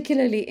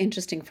particularly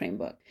interesting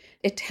framework.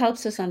 It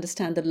helps us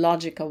understand the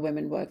logic of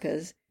women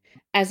workers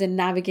as it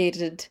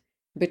navigated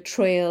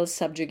betrayal,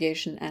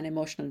 subjugation, and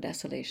emotional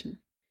desolation.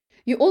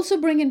 You also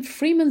bring in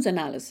Freeman's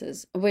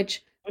analysis,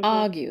 which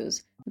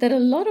argues that a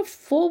lot of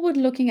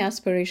forward-looking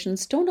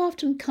aspirations don't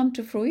often come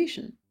to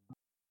fruition,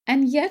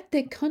 and yet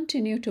they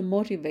continue to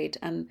motivate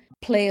and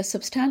play a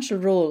substantial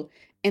role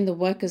in the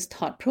workers'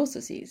 thought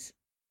processes.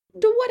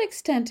 To what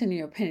extent, in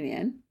your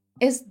opinion,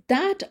 is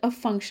that a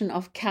function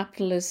of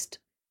capitalist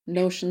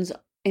notions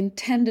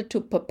intended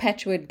to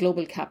perpetuate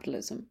global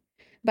capitalism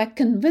by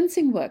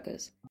convincing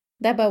workers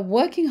that by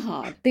working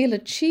hard, they'll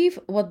achieve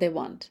what they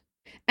want?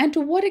 And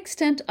to what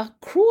extent are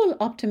cruel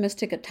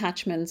optimistic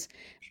attachments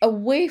a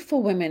way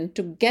for women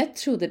to get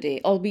through the day,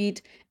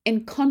 albeit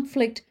in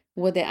conflict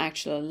with their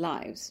actual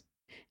lives?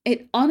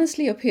 It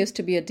honestly appears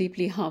to be a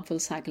deeply harmful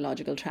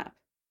psychological trap.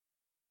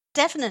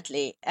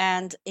 Definitely.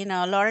 And,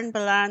 Lauren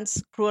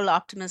Ballard's cruel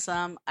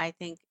optimism, I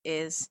think,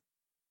 is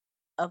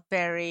a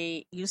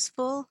very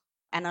useful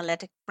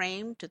analytic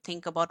frame to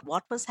think about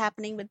what was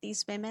happening with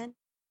these women,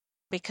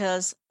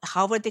 because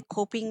how were they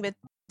coping with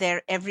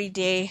their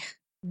everyday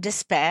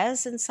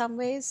despairs in some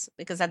ways?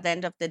 Because at the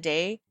end of the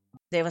day,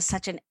 there was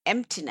such an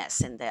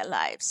emptiness in their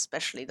lives,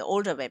 especially the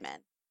older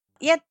women.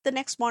 Yet the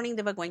next morning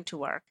they were going to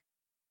work.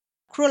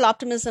 Cruel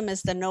optimism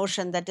is the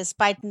notion that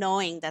despite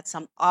knowing that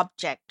some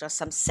object or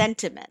some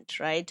sentiment,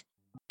 right,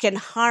 can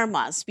harm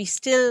us, we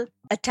still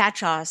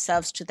attach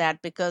ourselves to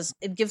that because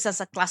it gives us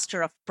a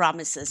cluster of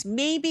promises.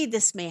 Maybe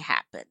this may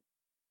happen.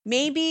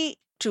 Maybe,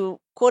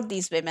 to quote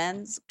these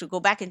women, to go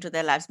back into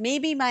their lives,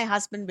 maybe my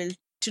husband will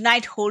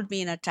tonight hold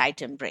me in a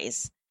tight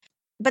embrace.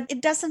 But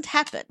it doesn't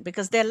happen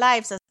because their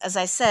lives, as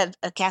I said,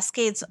 are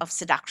cascades of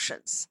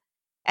seductions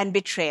and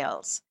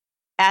betrayals.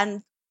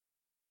 And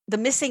the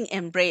missing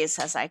embrace,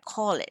 as I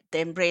call it, the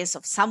embrace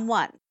of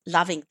someone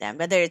loving them,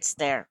 whether it's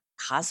their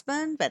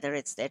husband, whether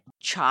it's their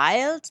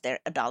child, their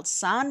adult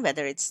son,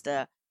 whether it's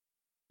the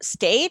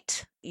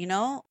state,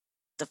 the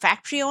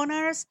factory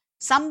owners,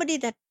 somebody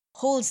that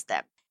holds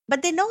them.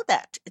 But they know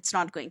that it's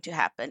not going to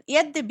happen,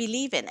 yet they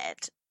believe in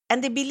it.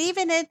 And they believe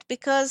in it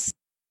because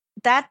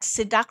that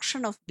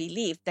seduction of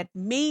belief, that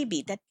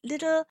maybe, that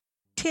little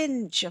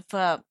tinge of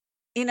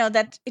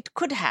that it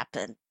could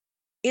happen,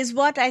 is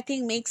what I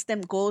think makes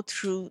them go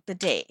through the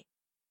day.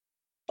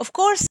 Of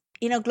course,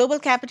 global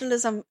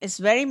capitalism is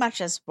very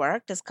much as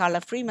work, as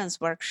Carla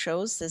Freeman's work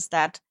shows, is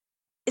that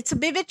it's a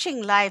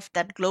bewitching life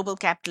that global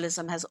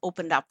capitalism has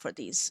opened up for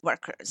these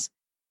workers.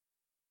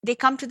 They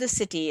come to the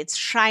city, it's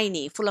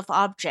shiny, full of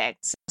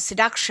objects,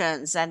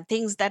 seductions, and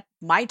things that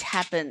might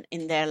happen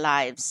in their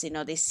lives.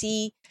 They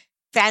see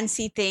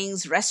fancy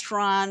things,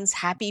 restaurants,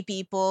 happy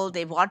people.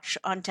 They watch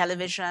on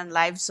television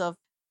lives of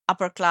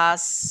upper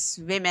class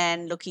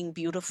women looking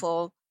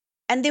beautiful.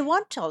 And they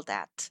want all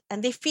that.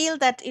 And they feel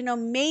that,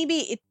 maybe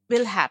it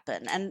will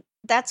happen. And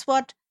that's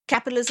what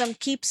capitalism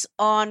keeps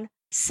on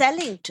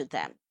selling to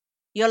them.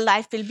 your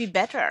life will be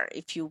better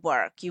if you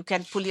work. You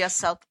can pull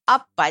yourself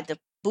up by the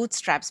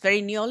bootstraps,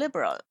 very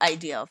neoliberal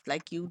idea of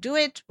like, you do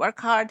it, work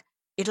hard,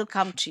 it'll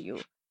come to you.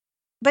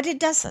 But it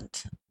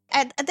doesn't.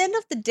 At the end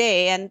of the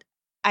day, and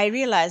I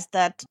realized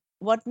that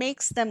what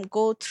makes them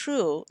go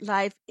through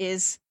life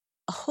is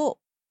a hope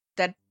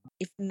that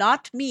if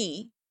not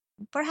me,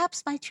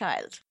 perhaps my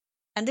child.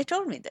 And they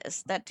told me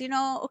this, that,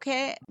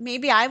 okay,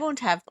 maybe I won't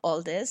have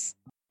all this,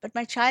 but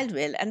my child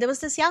will. And there was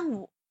this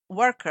young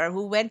worker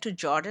who went to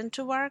Jordan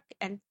to work.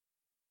 And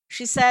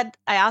she said,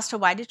 I asked her,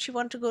 why did she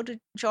want to go to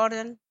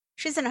Jordan?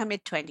 She's in her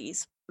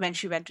mid-20s when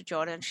she went to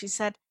Jordan. She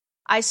said,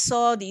 I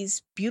saw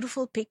these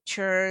beautiful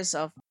pictures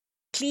of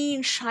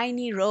clean,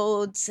 shiny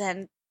roads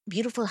and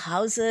beautiful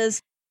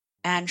houses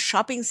and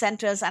shopping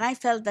centers. And I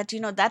felt that,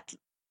 that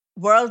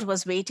world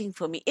was waiting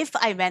for me. If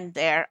I went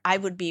there, I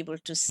would be able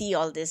to see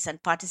all this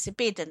and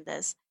participate in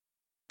this.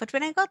 But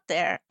when I got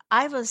there,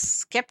 I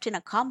was kept in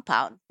a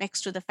compound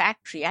next to the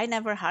factory. I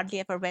never hardly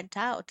ever went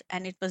out.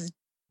 And it was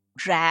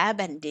drab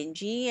and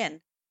dingy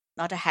and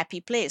not a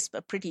happy place,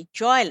 but pretty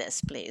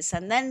joyless place.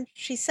 And then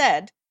she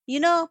said,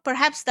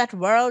 perhaps that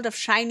world of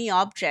shiny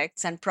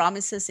objects and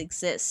promises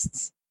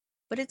exists,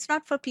 but it's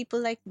not for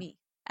people like me.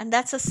 And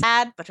that's a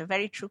sad but a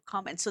very true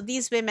comment. So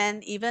these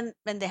women, even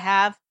when they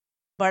have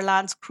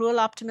Berland's cruel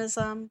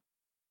optimism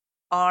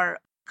or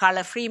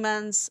Carla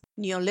Freeman's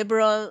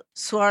neoliberal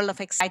swirl of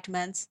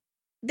excitements,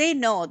 they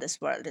know this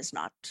world is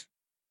not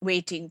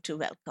waiting to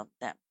welcome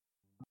them.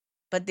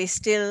 But they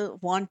still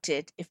want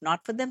it, if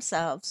not for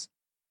themselves,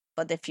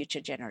 for their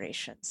future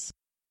generations.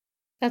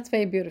 That's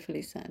very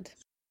beautifully said.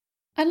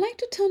 I'd like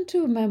to turn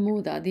to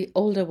Mahmouda, the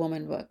older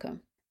woman worker.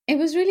 It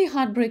was really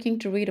heartbreaking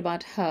to read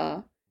about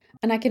her,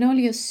 and I can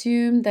only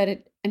assume that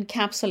it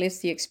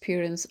encapsulates the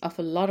experience of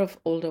a lot of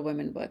older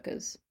women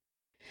workers.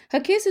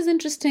 Her case is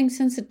interesting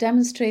since it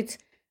demonstrates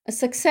a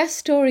success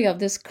story of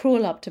this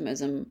cruel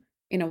optimism,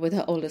 with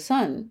her older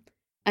son,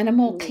 and a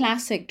more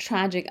classic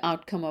tragic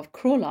outcome of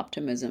cruel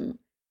optimism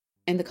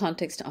in the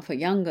context of her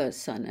younger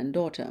son and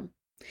daughter.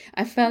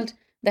 I felt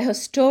that her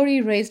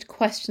story raised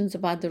questions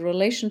about the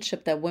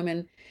relationship that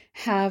women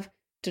have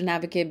to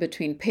navigate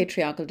between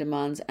patriarchal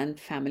demands and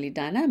family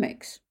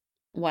dynamics.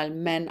 While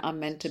men are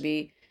meant to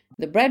be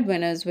the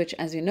breadwinners, which,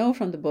 as you know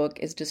from the book,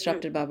 is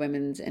disrupted by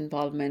women's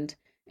involvement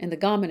in the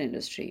garment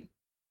industry.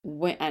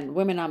 And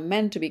women are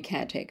meant to be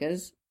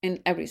caretakers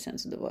in every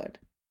sense of the word.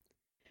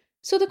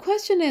 So the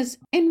question is,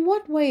 in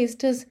what ways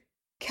does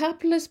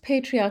capitalist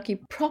patriarchy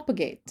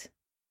propagate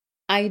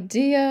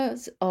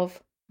ideas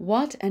of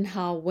what and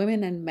how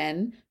women and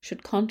men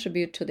should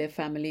contribute to their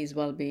family's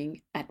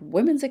well-being at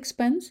women's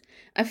expense?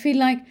 I feel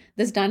like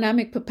this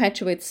dynamic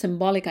perpetuates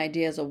symbolic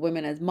ideas of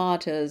women as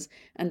martyrs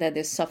and that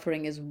their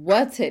suffering is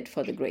worth it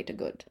for the greater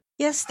good.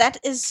 Yes, that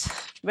is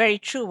very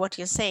true what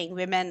you're saying.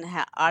 Women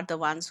are the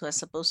ones who are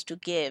supposed to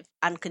give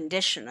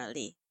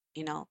unconditionally,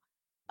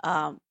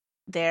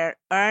 their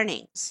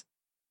earnings,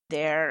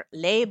 their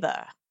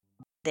labor,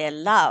 their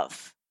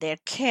love, their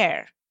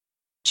care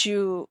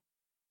to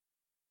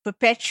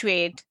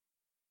perpetuate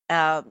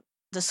the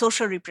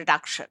social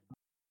reproduction.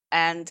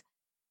 And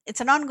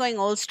it's an ongoing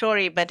old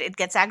story, but it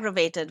gets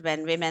aggravated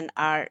when women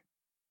are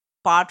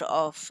part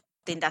of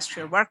the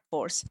industrial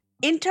workforce.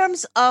 In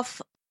terms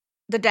of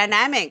the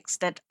dynamics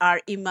that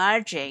are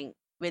emerging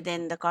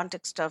within the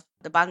context of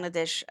the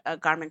Bangladesh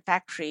garment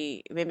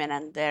factory women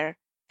and their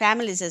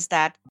families, is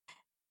that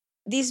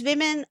these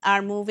women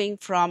are moving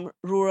from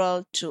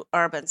rural to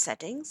urban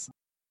settings.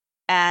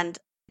 And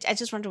I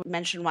just want to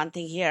mention one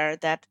thing here,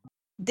 that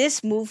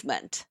this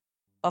movement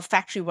of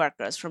factory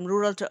workers from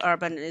rural to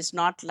urban is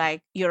not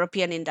like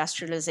European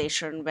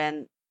industrialization,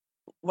 when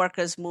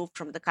workers moved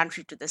from the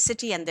country to the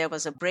city and there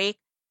was a break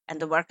and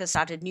the workers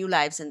started new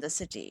lives in the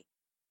city.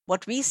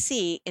 What we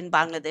see in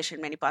Bangladesh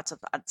and many parts of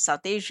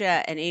South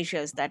Asia and Asia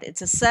is that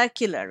it's a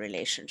circular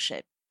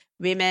relationship.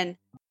 Women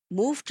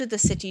move to the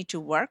city to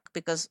work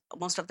because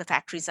most of the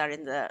factories are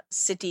in the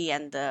city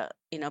and the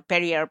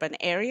peri-urban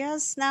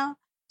areas now.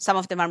 Some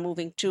of them are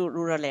moving to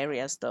rural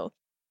areas though.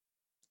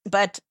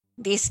 But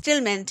they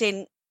still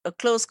maintain a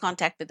close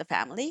contact with the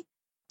family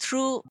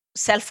through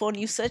cell phone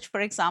usage,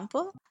 for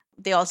example.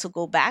 They also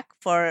go back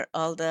for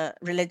all the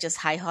religious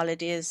high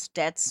holidays,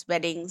 deaths,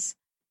 weddings.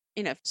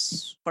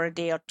 For a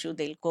day or two,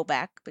 they'll go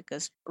back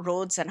because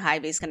roads and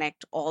highways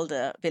connect all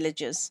the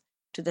villages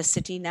to the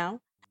city now.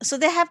 So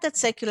they have that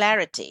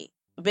circularity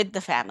with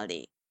the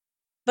family.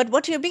 But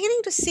what you're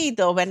beginning to see,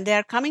 though, when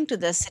they're coming to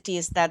the city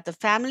is that the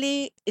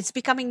family is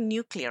becoming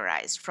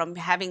nuclearized from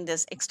having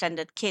this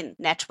extended kin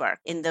network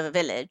in the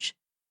village.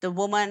 The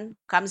woman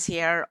comes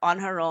here on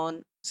her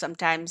own.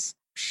 Sometimes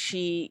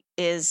she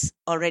is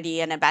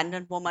already an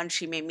abandoned woman.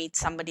 She may meet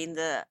somebody in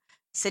the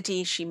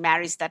city. She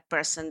marries that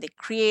person. They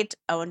create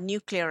a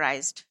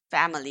nuclearized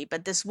family.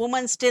 But this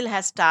woman still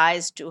has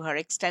ties to her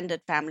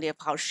extended family of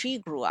how she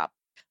grew up.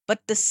 But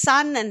the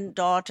son and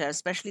daughter,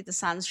 especially the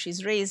sons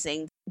she's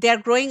raising,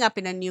 they're growing up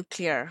in a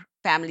nuclear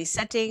family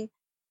setting.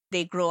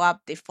 They grow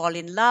up, they fall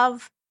in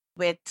love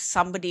with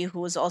somebody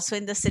who is also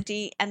in the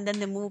city, and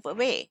then they move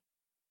away.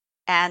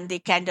 And they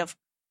kind of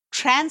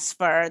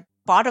transfer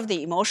part of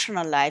the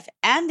emotional life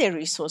and their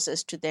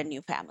resources to their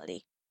new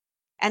family.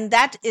 And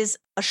that is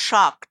a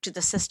shock to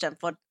the system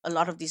for a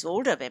lot of these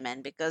older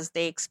women, because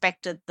they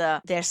expected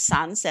their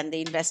sons, and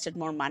they invested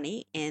more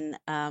money in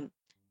the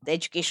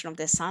education of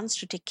their sons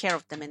to take care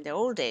of them in their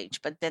old age.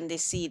 But then they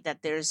see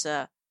that there's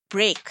a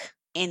break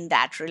in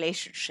that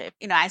relationship.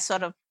 I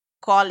sort of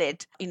call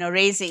it,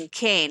 raising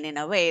Cain, in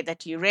a way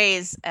that you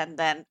raise and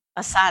then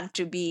a son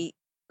to be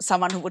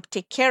someone who would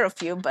take care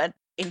of you, but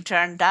in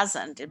turn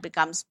doesn't. It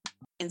becomes,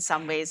 in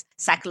some ways,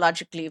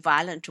 psychologically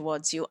violent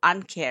towards you,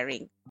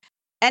 uncaring.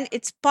 And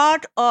it's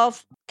part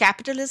of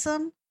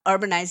capitalism,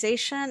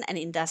 urbanization, and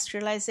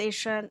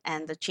industrialization,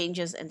 and the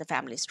changes in the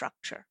family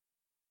structure.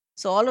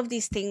 So all of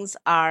these things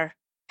are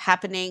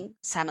happening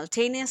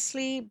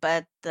simultaneously,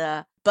 but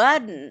the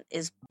burden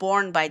is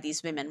borne by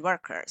these women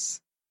workers,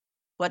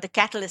 who are the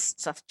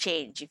catalysts of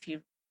change, if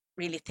you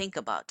really think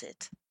about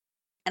it.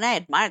 And I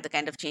admire the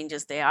kind of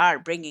changes they are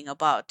bringing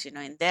about,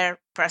 in their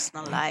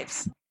personal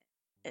lives.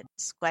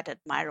 It's quite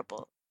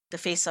admirable, the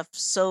face of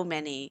so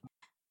many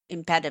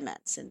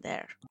impediments in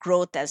their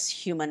growth as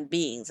human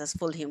beings, as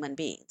full human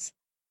beings.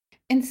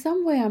 In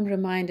some way, I'm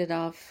reminded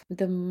of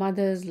the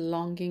mother's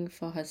longing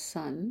for her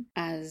son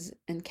as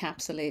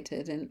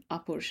encapsulated in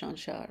Apur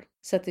Shanshar,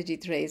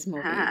 Satyajit Ray's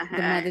movie.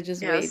 The mother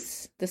just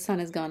waits. The son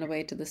has gone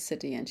away to the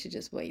city and she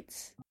just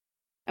waits.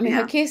 I mean,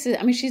 her case is,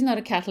 she's not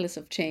a catalyst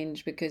of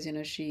change because,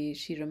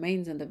 she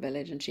remains in the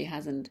village and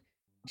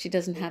she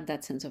doesn't have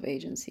that sense of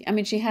agency. I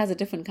mean, she has a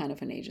different kind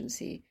of an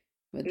agency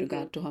with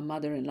regard to her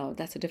mother-in-law.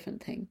 That's a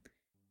different thing,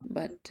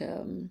 but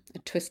a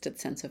twisted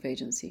sense of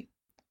agency.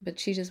 But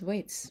she just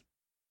waits.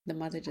 The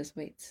mother just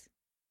waits.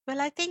 Well,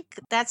 I think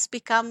that's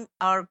become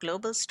our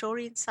global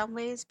story in some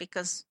ways,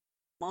 because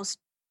most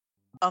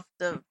of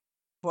the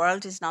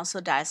world is now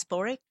so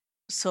diasporic.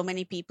 So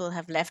many people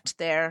have left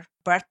their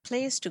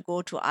birthplace to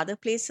go to other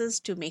places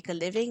to make a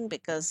living,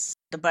 because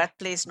the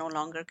birthplace no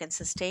longer can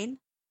sustain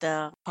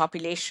the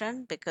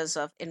population because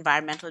of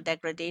environmental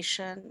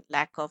degradation,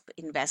 lack of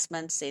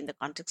investments in the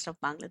context of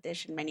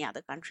Bangladesh and many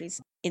other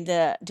countries. In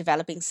the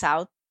developing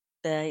South,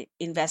 the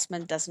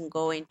investment doesn't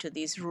go into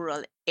these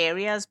rural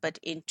areas, but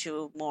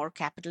into more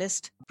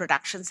capitalist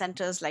production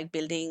centers, like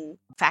building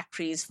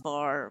factories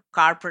for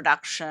car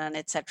production,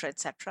 et cetera, et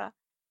cetera.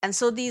 And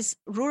so these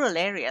rural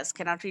areas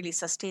cannot really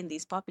sustain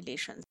these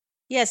populations.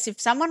 Yes, if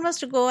someone was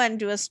to go and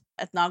do an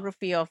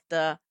ethnography of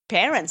the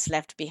parents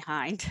left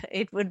behind,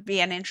 it would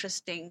be an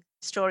interesting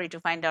story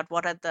to find out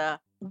what are the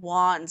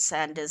wants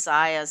and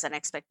desires and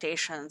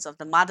expectations of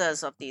the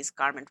mothers of these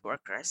garment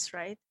workers,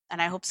 right?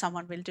 And I hope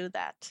someone will do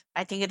that.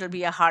 I think it'll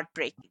be a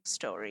heartbreaking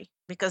story,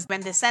 because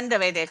when they send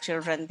away their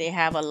children, they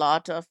have a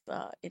lot of,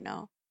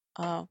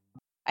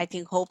 I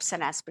think, hopes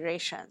and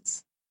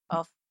aspirations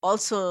of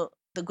also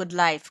the good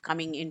life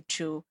coming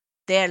into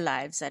their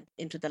lives and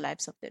into the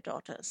lives of their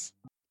daughters.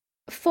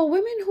 For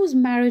women whose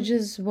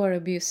marriages were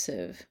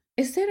abusive,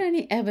 is there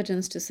any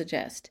evidence to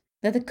suggest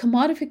that the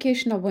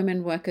commodification of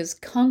women workers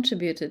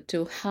contributed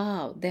to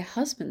how their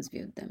husbands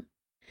viewed them?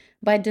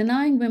 By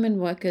denying women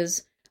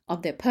workers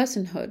of their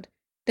personhood,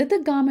 did the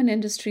garment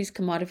industry's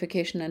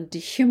commodification and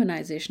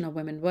dehumanization of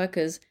women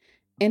workers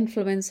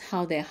influence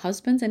how their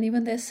husbands and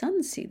even their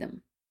sons see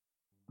them?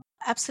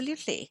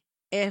 Absolutely.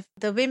 If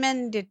the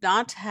women did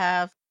not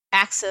have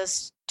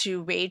access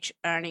to wage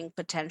earning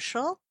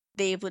potential,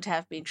 they would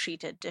have been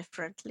treated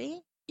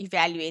differently,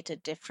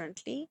 evaluated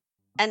differently.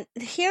 And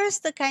here's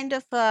the kind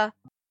of a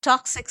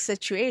toxic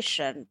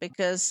situation,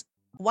 because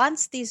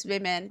once these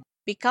women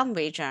become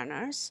wage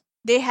earners,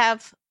 they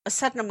have a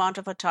certain amount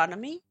of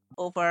autonomy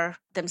over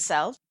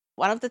themselves.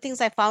 One of the things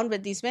I found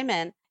with these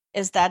women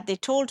is that they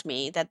told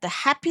me that the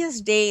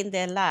happiest day in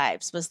their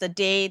lives was the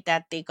day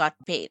that they got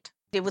paid.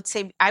 They would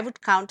say, I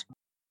would count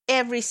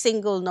every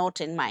single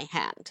note in my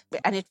hand.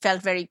 And it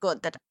felt very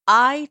good that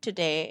I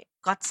today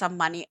got some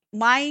money.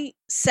 My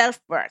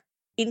self-worth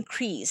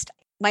increased.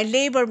 My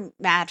labor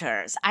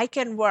matters. I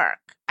can work.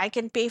 I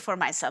can pay for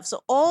myself.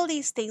 So all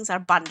these things are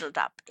bundled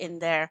up in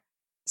their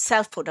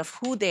selfhood of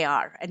who they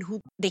are and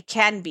who they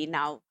can be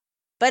now.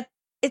 But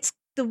it's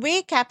the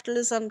way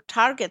capitalism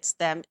targets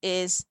them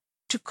is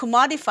to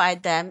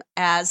commodify them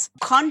as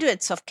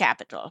conduits of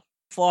capital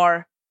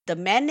for the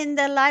men in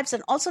their lives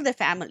and also their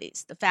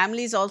families. The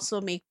families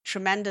also make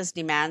tremendous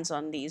demands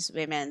on these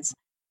women's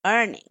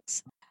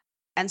earnings.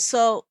 And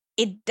so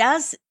it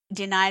does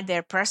deny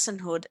their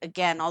personhood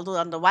again, although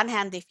on the one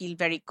hand, they feel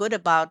very good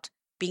about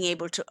being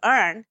able to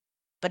earn.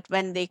 But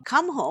when they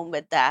come home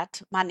with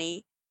that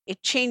money,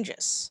 it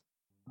changes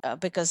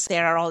because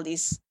there are all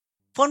these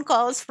phone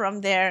calls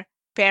from their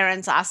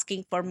parents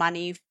asking for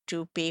money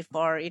to pay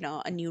for,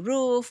 a new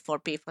roof, or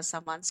pay for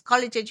someone's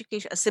college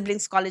education, a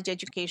sibling's college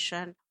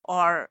education,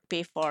 or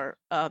pay for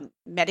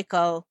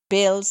medical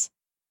bills.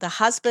 The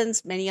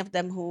husbands, many of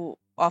them who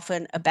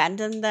often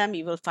abandon them,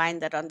 you will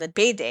find that on the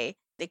payday,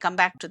 they come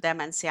back to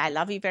them and say, I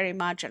love you very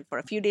much. And for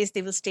a few days,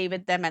 they will stay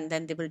with them and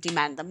then they will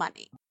demand the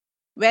money.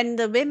 When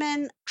the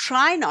women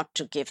try not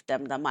to give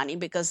them the money,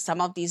 because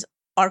some of these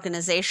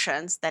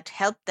organizations that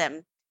help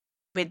them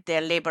with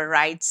their labor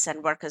rights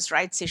and workers'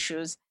 rights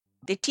issues,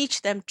 they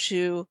teach them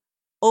to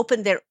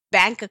open their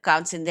bank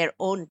accounts in their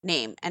own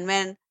name. And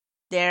when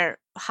their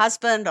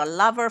husband or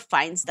lover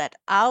finds that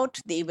out,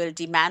 they will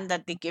demand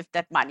that they give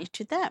that money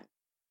to them.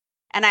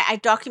 And I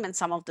document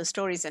some of the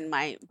stories in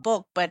my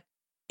book, but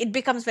it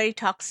becomes very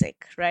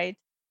toxic, right?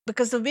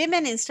 Because the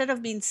women, instead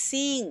of being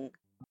seen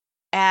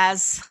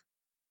as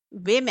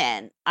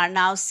women, are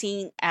now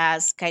seen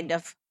as kind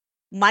of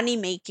money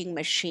making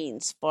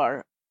machines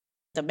for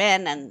the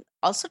men and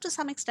also to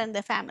some extent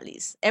their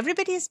families.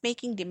 Everybody is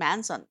making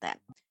demands on them.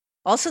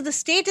 Also, the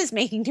state is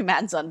making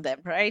demands on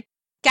them, right?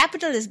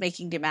 Capital is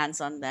making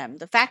demands on them.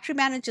 The factory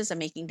managers are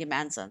making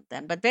demands on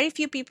them. But very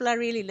few people are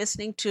really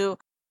listening to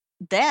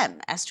them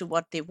as to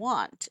what they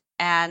want.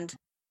 And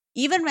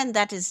even when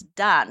that is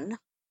done,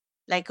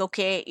 like,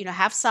 okay,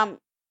 have some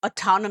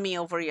autonomy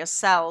over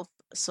yourself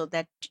so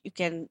that you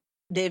can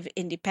live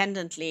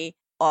independently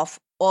of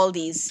all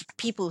these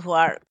people who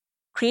are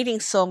creating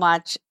so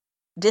much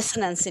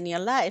dissonance in your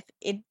life,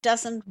 it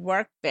doesn't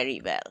work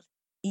very well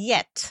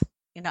yet.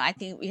 I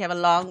think we have a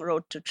long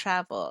road to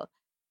travel.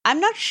 I'm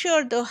not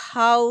sure, though,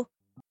 how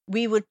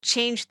we would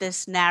change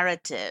this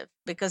narrative,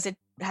 because it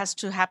has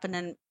to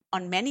happen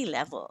on many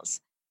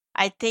levels.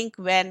 I think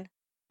when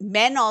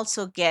men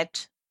also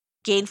get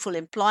gainful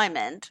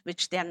employment,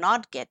 which they're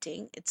not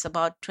getting, it's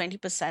about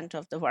 20%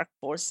 of the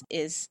workforce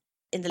is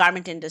in the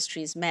garment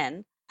industry is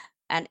men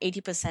and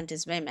 80%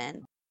 is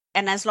women.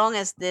 And as long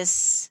as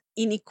this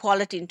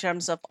inequality in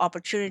terms of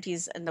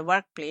opportunities in the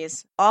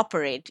workplace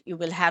operate, you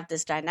will have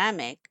this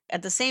dynamic.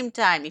 At the same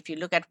time, if you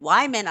look at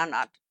why men are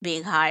not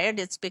being hired,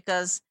 it's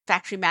because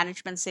factory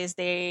management says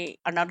they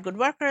are not good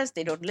workers,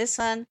 they don't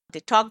listen,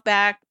 they talk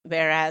back,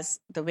 whereas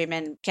the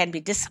women can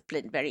be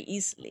disciplined very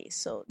easily.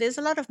 So there's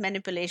a lot of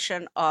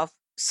manipulation of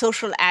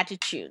social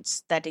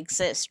attitudes that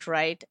exist,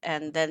 right?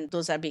 And then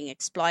those are being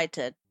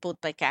exploited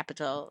both by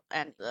capital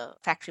and the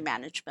factory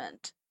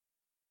management.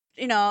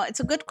 It's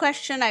a good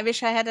question. I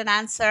wish I had an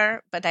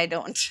answer, but I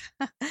don't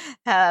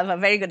have a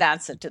very good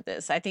answer to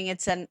this. I think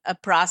it's a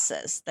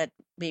process that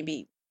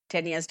maybe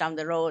 10 years down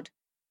the road,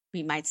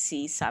 we might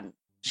see some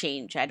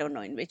change. I don't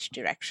know in which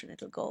direction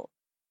it'll go.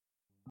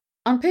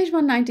 On page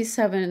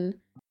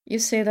 197, you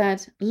say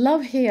that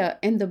love here,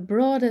 in the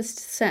broadest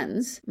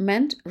sense,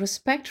 meant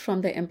respect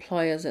from their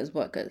employers as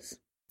workers.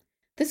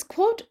 This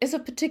quote is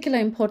of particular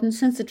importance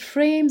since it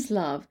frames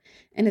love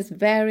in its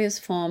various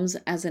forms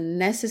as a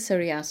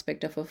necessary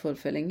aspect of a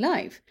fulfilling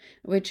life,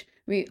 which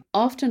we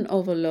often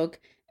overlook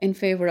in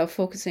favor of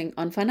focusing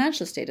on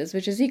financial status,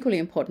 which is equally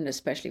important,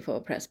 especially for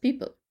oppressed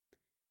people.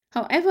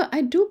 However,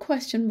 I do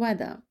question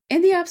whether,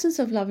 in the absence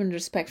of love and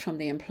respect from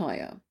the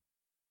employer,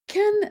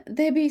 can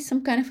there be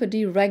some kind of a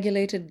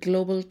deregulated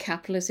global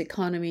capitalist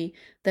economy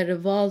that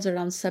revolves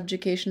around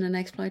subjugation and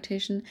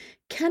exploitation?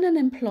 Can an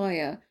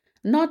employer,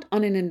 not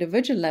on an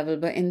individual level,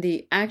 but in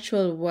the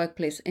actual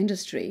workplace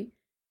industry,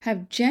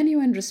 have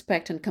genuine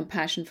respect and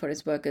compassion for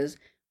its workers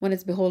when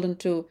it's beholden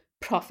to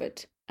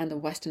profit and the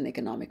Western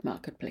economic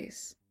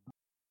marketplace?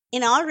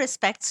 In all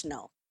respects,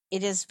 no.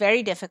 It is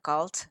very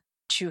difficult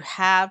to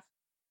have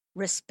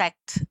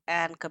respect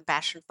and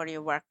compassion for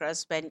your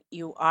workers when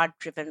you are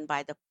driven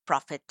by the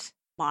profit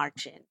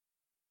margin.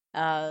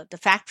 The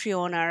factory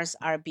owners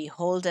are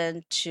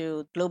beholden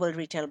to global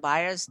retail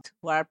buyers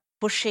who are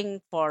pushing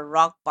for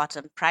rock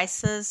bottom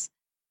prices.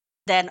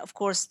 Then, of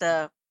course,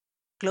 the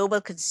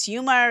global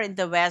consumer in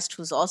the West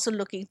who's also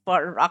looking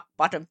for rock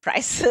bottom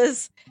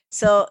prices.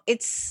 So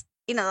it's,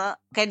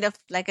 kind of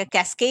like a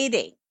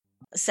cascading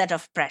set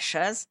of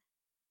pressures.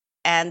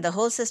 And the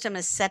whole system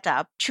is set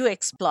up to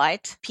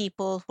exploit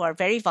people who are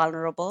very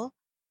vulnerable.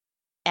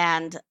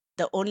 And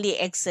the only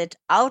exit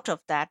out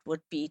of that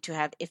would be to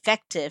have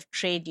effective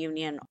trade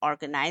union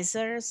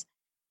organizers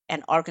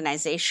and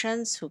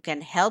organizations who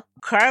can help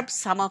curb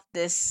some of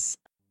this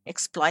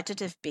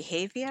exploitative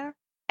behavior,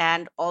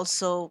 and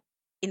also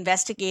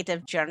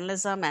investigative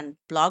journalism and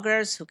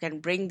bloggers who can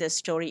bring this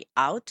story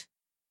out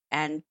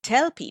and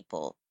tell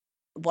people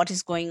what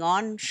is going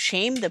on,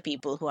 shame the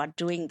people who are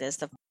doing this,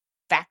 the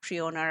factory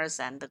owners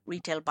and the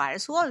retail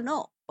buyers who all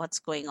know what's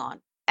going on.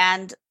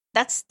 And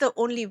that's the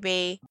only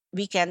way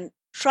we can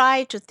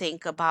try to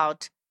think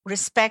about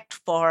respect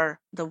for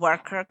the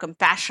worker,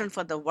 compassion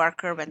for the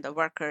worker when the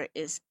worker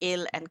is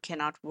ill and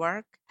cannot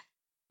work.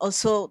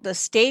 Also, the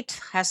state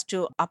has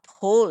to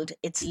uphold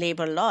its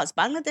labor laws.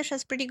 Bangladesh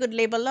has pretty good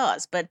labor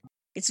laws, but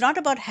it's not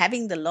about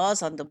having the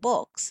laws on the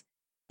books.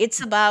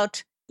 It's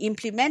about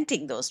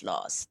implementing those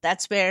laws.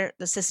 That's where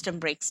the system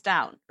breaks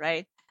down,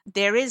 right?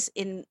 There is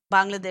in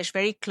Bangladesh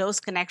very close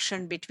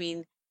connection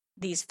between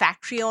these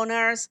factory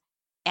owners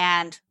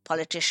and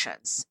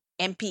politicians,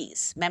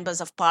 MPs, members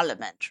of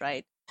parliament,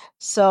 right?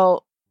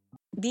 So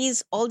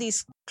all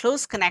these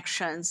close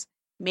connections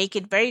make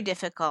it very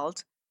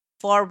difficult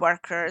for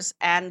workers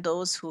and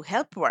those who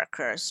help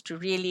workers to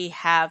really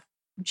have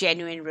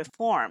genuine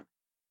reform.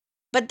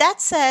 But that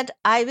said,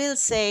 I will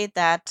say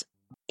that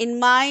in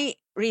my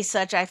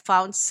research, I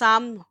found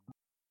some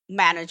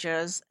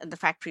managers at the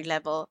factory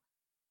level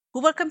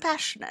who were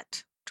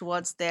compassionate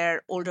towards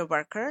their older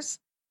workers,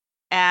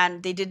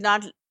 and they did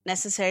not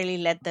necessarily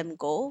let them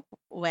go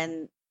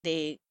when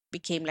they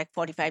became like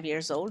 45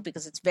 years old,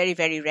 because it's very,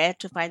 very rare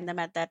to find them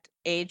at that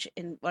age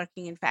in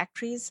working in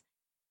factories,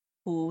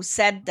 who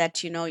said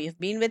that, you've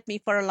been with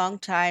me for a long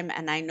time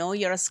and I know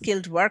you're a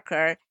skilled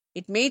worker.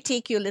 It may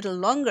take you a little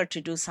longer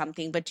to do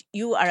something, but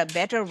you are a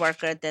better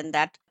worker than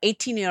that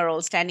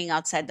 18-year-old standing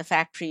outside the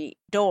factory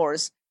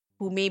doors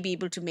who may be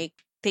able to make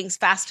things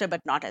faster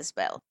but not as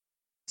well.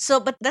 So,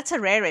 but that's a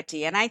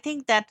rarity. And I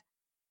think that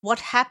what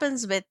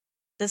happens with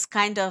this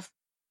kind of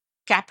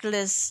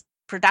capitalist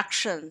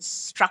production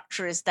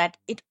structure is that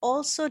it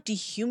also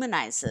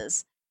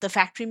dehumanizes the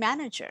factory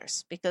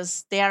managers,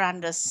 because they are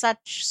under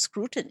such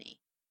scrutiny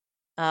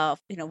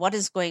of what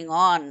is going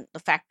on the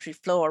factory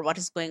floor, what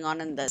is going on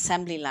in the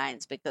assembly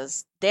lines,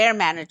 because their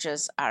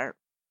managers are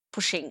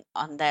pushing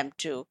on them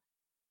to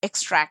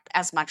extract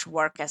as much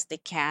work as they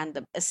can.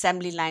 The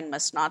assembly line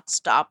must not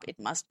stop, it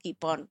must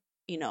keep on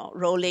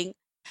rolling.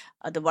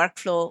 The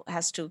workflow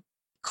has to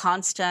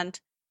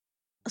constant.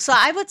 So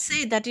I would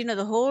say that,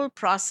 the whole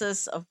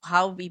process of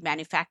how we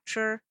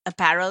manufacture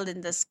apparel in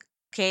this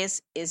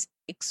case is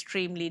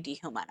extremely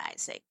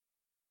dehumanizing.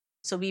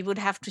 So we would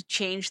have to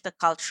change the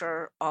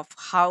culture of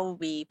how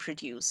we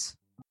produce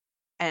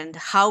and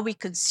how we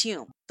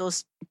consume.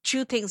 Those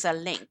two things are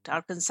linked.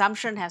 Our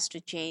consumption has to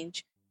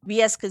change.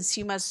 We as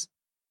consumers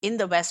in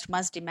the West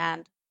must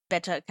demand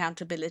better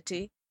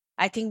accountability.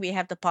 I think we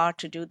have the power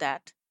to do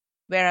that,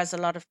 whereas a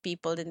lot of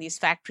people in these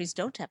factories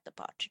don't have the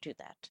power to do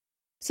that.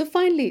 So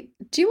finally,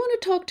 do you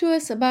want to talk to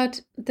us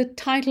about the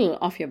title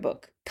of your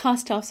book,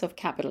 Castoffs of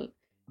Capital?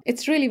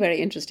 It's really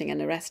very interesting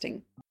and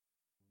arresting.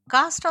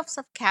 Castoffs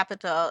of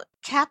Capital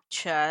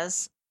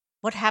captures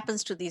what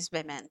happens to these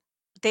women.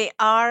 They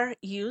are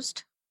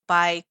used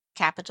by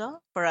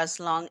capital for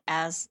as long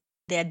as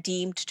they are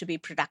deemed to be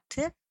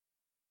productive.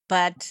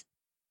 But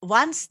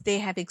once they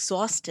have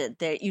exhausted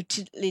their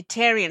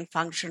utilitarian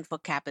function for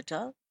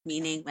capital,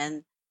 meaning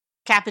when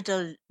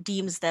capital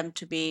deems them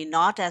to be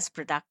not as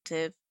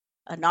productive,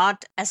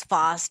 not as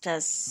fast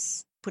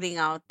as putting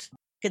out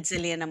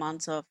gazillion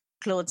amounts of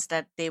clothes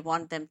that they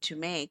want them to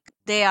make,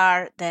 they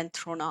are then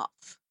thrown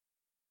off.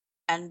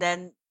 And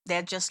then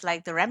they're just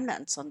like the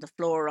remnants on the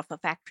floor of a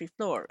factory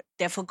floor.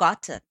 They're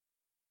forgotten.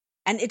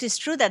 And it is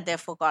true that they're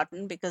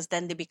forgotten, because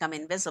then they become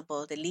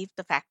invisible. They leave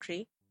the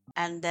factory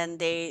and then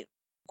they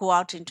go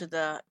out into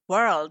the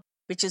world,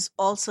 which is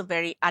also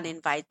very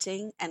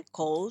uninviting and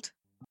cold,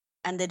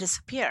 and they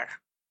disappear.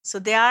 So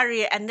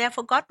they're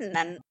forgotten.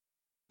 And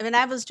when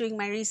I was doing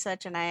my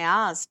research and I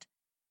asked,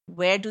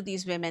 where do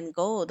these women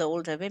go, the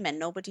older women,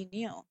 nobody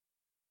knew.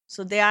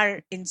 So they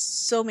are in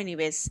so many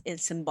ways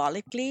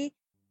symbolically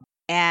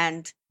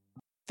and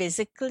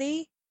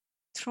physically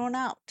thrown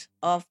out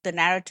of the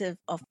narrative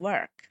of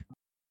work,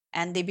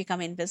 and they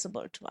become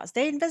invisible to us.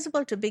 They're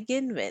invisible to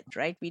begin with,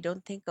 right? We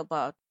don't think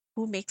about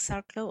who makes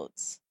our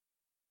clothes.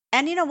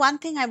 And one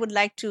thing I would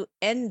like to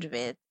end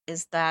with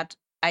is that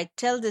I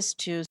tell this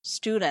to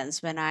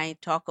students when I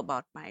talk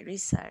about my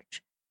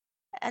research.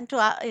 And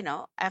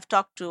I've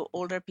talked to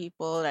older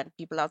people and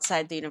people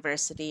outside the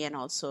university, and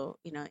also,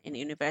 in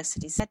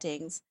university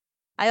settings.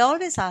 I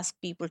always ask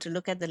people to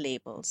look at the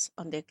labels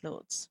on their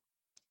clothes,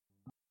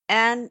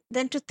 and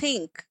then to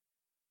think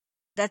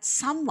that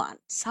someone,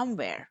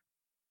 somewhere,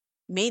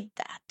 made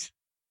that.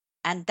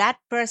 And that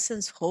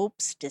person's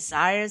hopes,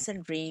 desires,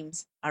 and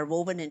dreams are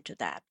woven into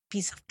that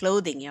piece of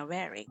clothing you're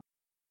wearing.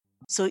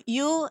 So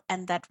you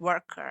and that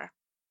worker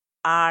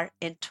are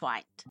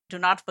entwined. Do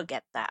not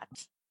forget that.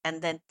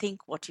 And then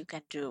think what you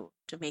can do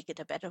to make it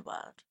a better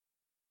world.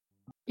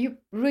 You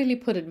really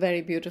put it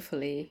very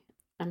beautifully.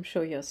 I'm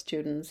sure your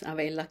students are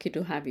very lucky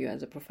to have you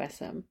as a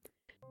professor.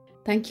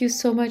 Thank you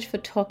so much for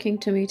talking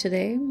to me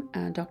today,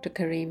 Dr.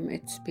 Karim.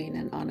 It's been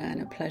an honor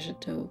and a pleasure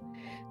to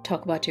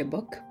talk about your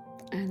book.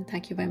 And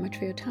thank you very much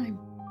for your time.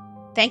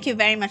 Thank you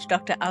very much,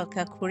 Dr.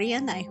 Alka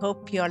Kurian. I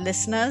hope your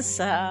listeners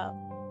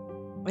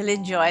will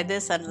enjoy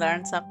this and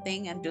learn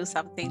something and do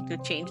something to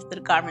change the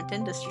garment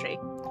industry.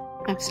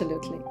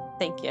 Absolutely.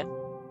 Thank you.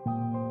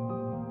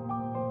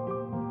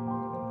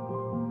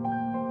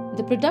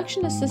 The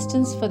production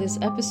assistance for this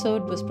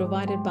episode was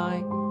provided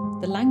by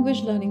the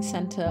Language Learning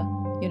Center,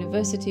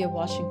 University of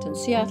Washington,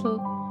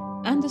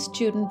 Seattle, and the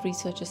student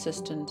research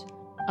assistant,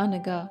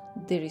 Anaga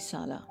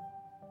Dirisala.